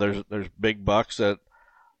big bucks that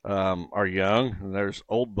are young, and there's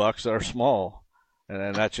old bucks that are small,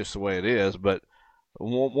 and that's just the way it is. But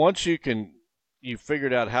once you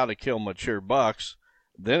figured out how to kill mature bucks,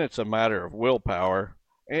 then it's a matter of willpower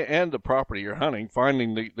and the property you're hunting,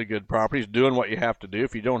 finding the good properties, doing what you have to do.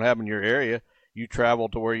 If you don't have them in your area, you travel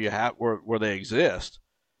to where they exist,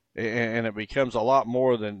 and it becomes a lot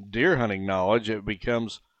more than deer hunting knowledge. It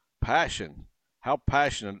becomes passion. How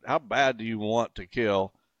bad do you want to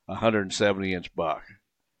kill a 170-inch buck?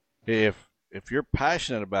 If you're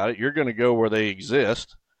passionate about it, you're going to go where they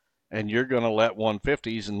exist, and you're going to let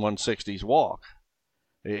 150s and 160s walk.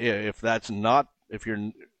 If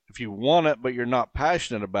you want it but you're not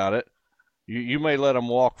passionate about it, you may let them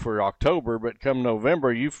walk for October, but come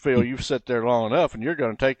November, you feel you've sat there long enough, and you're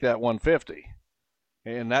going to take that 150.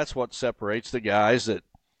 And that's what separates the guys that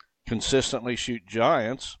consistently shoot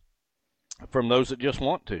giants from those that just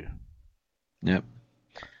want to. Yep.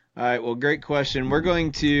 All right. Well, great question. We're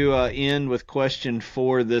going to end with question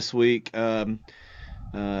 4 this week,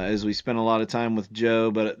 as we spent a lot of time with Joe.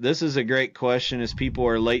 But this is a great question as people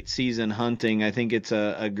are late season hunting. I think it's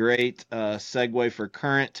a great segue for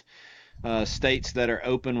current states that are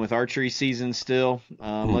open with archery season still.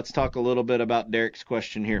 Let's talk a little bit about Derek's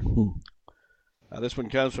question here. This one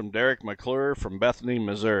comes from Derek McClure from Bethany,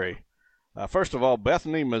 Missouri. First of all,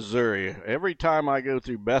 Bethany, Missouri. Every time I go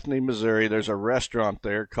through Bethany, Missouri, there's a restaurant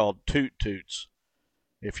there called Toot Toots.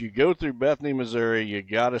 If you go through Bethany, Missouri, you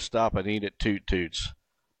got to stop and eat at Toot Toots.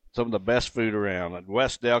 Some of the best food around. At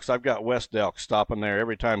West Delks, I've got West Delks stopping there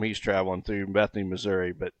every time he's traveling through Bethany,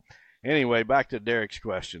 Missouri. But anyway, back to Derek's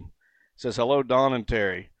question. It says, hello, Don and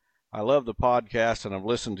Terry. I love the podcast, and I've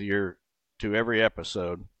listened to every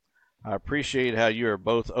episode. I appreciate how you are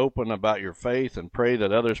both open about your faith and pray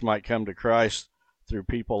that others might come to Christ through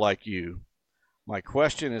people like you. My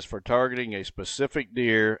question is for targeting a specific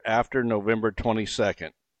deer after November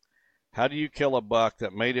 22nd. How do you kill a buck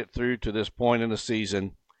that made it through to this point in the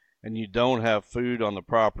season and you don't have food on the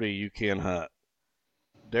property you can hunt?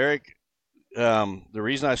 Derek, the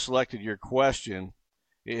reason I selected your question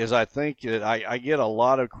is I think that I get a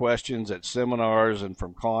lot of questions at seminars and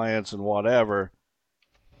from clients and whatever.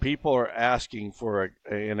 People are asking for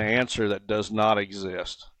an answer that does not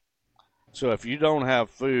exist. So if you don't have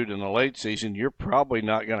food in the late season, you're probably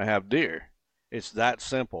not going to have deer. It's that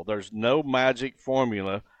simple. There's no magic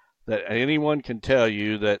formula that anyone can tell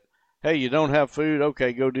you that, hey, you don't have food,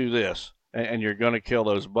 okay, go do this, and you're going to kill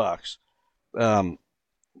those bucks. I've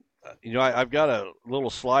got a little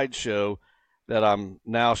slideshow that I'm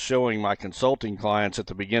now showing my consulting clients at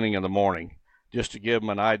the beginning of the morning, just to give them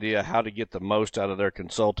an idea how to get the most out of their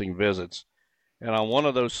consulting visits. And on one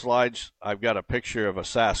of those slides, I've got a picture of a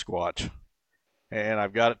Sasquatch. And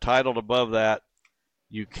I've got it titled above that,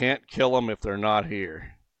 you can't kill them if they're not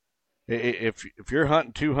here. If you're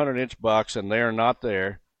hunting 200-inch bucks and they're not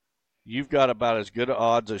there, you've got about as good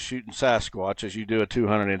odds of shooting Sasquatch as you do a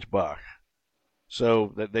 200-inch buck.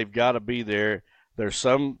 So that they've got to be there. There's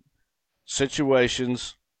some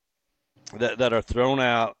situations that are thrown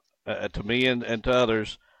out to me and to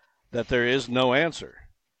others that there is no answer,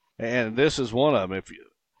 and this is one of them.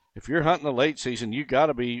 If you're hunting the late season, you got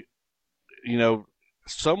to be,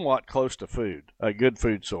 somewhat close to food, a good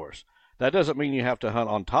food source. That doesn't mean you have to hunt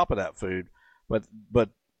on top of that food, but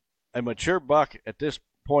a mature buck at this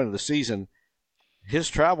point of the season, his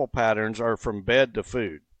travel patterns are from bed to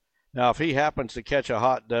food. Now, if he happens to catch a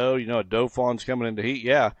hot doe, a doe fawn's coming into heat,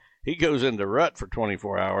 yeah, he goes into rut for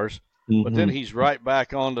 24 hours. But then he's right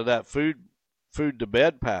back onto that food to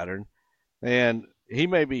bed pattern, and he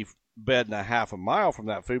may be bedding a half a mile from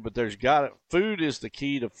that food, but food is the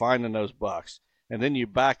key to finding those bucks. And then you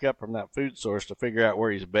back up from that food source to figure out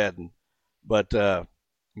where he's bedding. But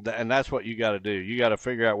and that's what you got to do. You got to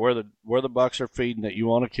figure out where the bucks are feeding that you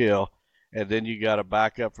want to kill, and then you got to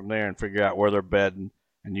back up from there and figure out where they're bedding,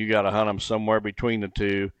 and you got to hunt them somewhere between the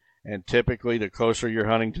two. And typically, the closer you're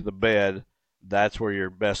hunting to the bed, that's where your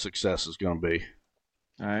best success is going to be.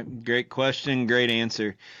 All right. Great question. Great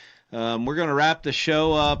answer. We're going to wrap the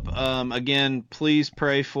show up. Again, please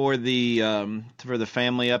pray for the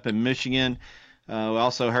family up in Michigan. We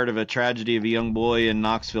also heard of a tragedy of a young boy in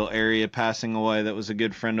Knoxville area passing away. That was a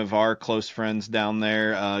good friend of our close friends down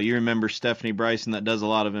there. You remember Stephanie Bryson that does a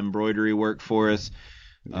lot of embroidery work for us.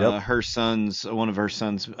 Yep. One of her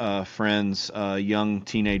son's friends, a young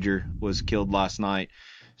teenager, was killed last night.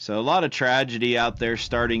 So a lot of tragedy out there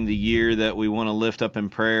starting the year that we want to lift up in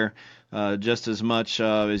prayer. Just as much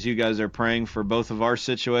as you guys are praying for both of our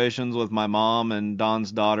situations with my mom and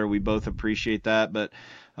Don's daughter, we both appreciate that. But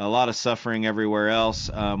a lot of suffering everywhere else.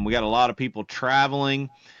 We got a lot of people traveling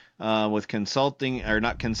with consulting, or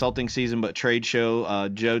not consulting season, but trade show.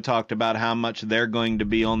 Joe talked about how much they're going to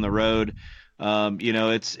be on the road.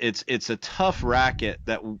 It's a tough racket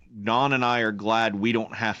that Don and I are glad we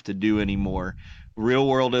don't have to do anymore. Real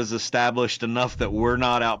World is established enough that we're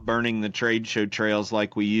not out burning the trade show trails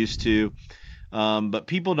like we used to. But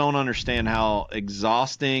people don't understand how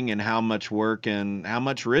exhausting and how much work and how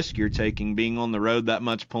much risk you're taking being on the road that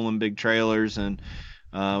much, pulling big trailers. And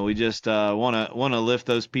we just want to lift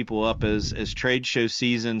those people up as trade show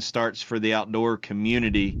season starts for the outdoor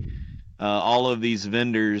community. All of these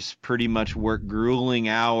vendors pretty much work grueling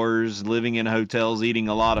hours, living in hotels, eating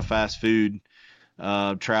a lot of fast food,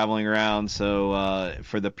 traveling around. So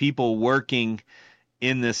for the people working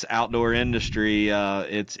in this outdoor industry,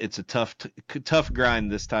 it's a tough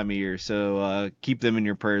grind this time of year. So keep them in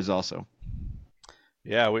your prayers also.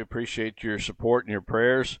 Yeah, we appreciate your support and your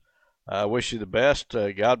prayers. Wish you the best.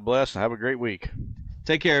 God bless and have a great week.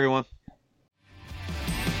 Take care, everyone.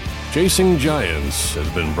 Chasing Giants has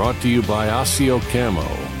been brought to you by Osseo Camo,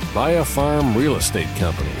 Via Farm Real Estate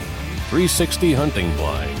Company, 360 Hunting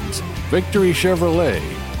Blinds, Victory Chevrolet,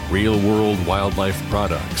 Real World Wildlife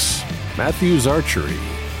Products, Matthews Archery,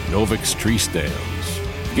 Novix Tree Stands,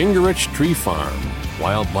 Gingerich Tree Farm,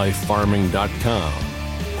 WildlifeFarming.com,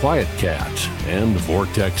 Quiet Cat, and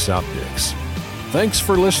Vortex Optics. Thanks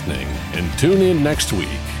for listening, and tune in next week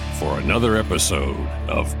for another episode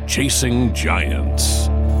of Chasing Giants.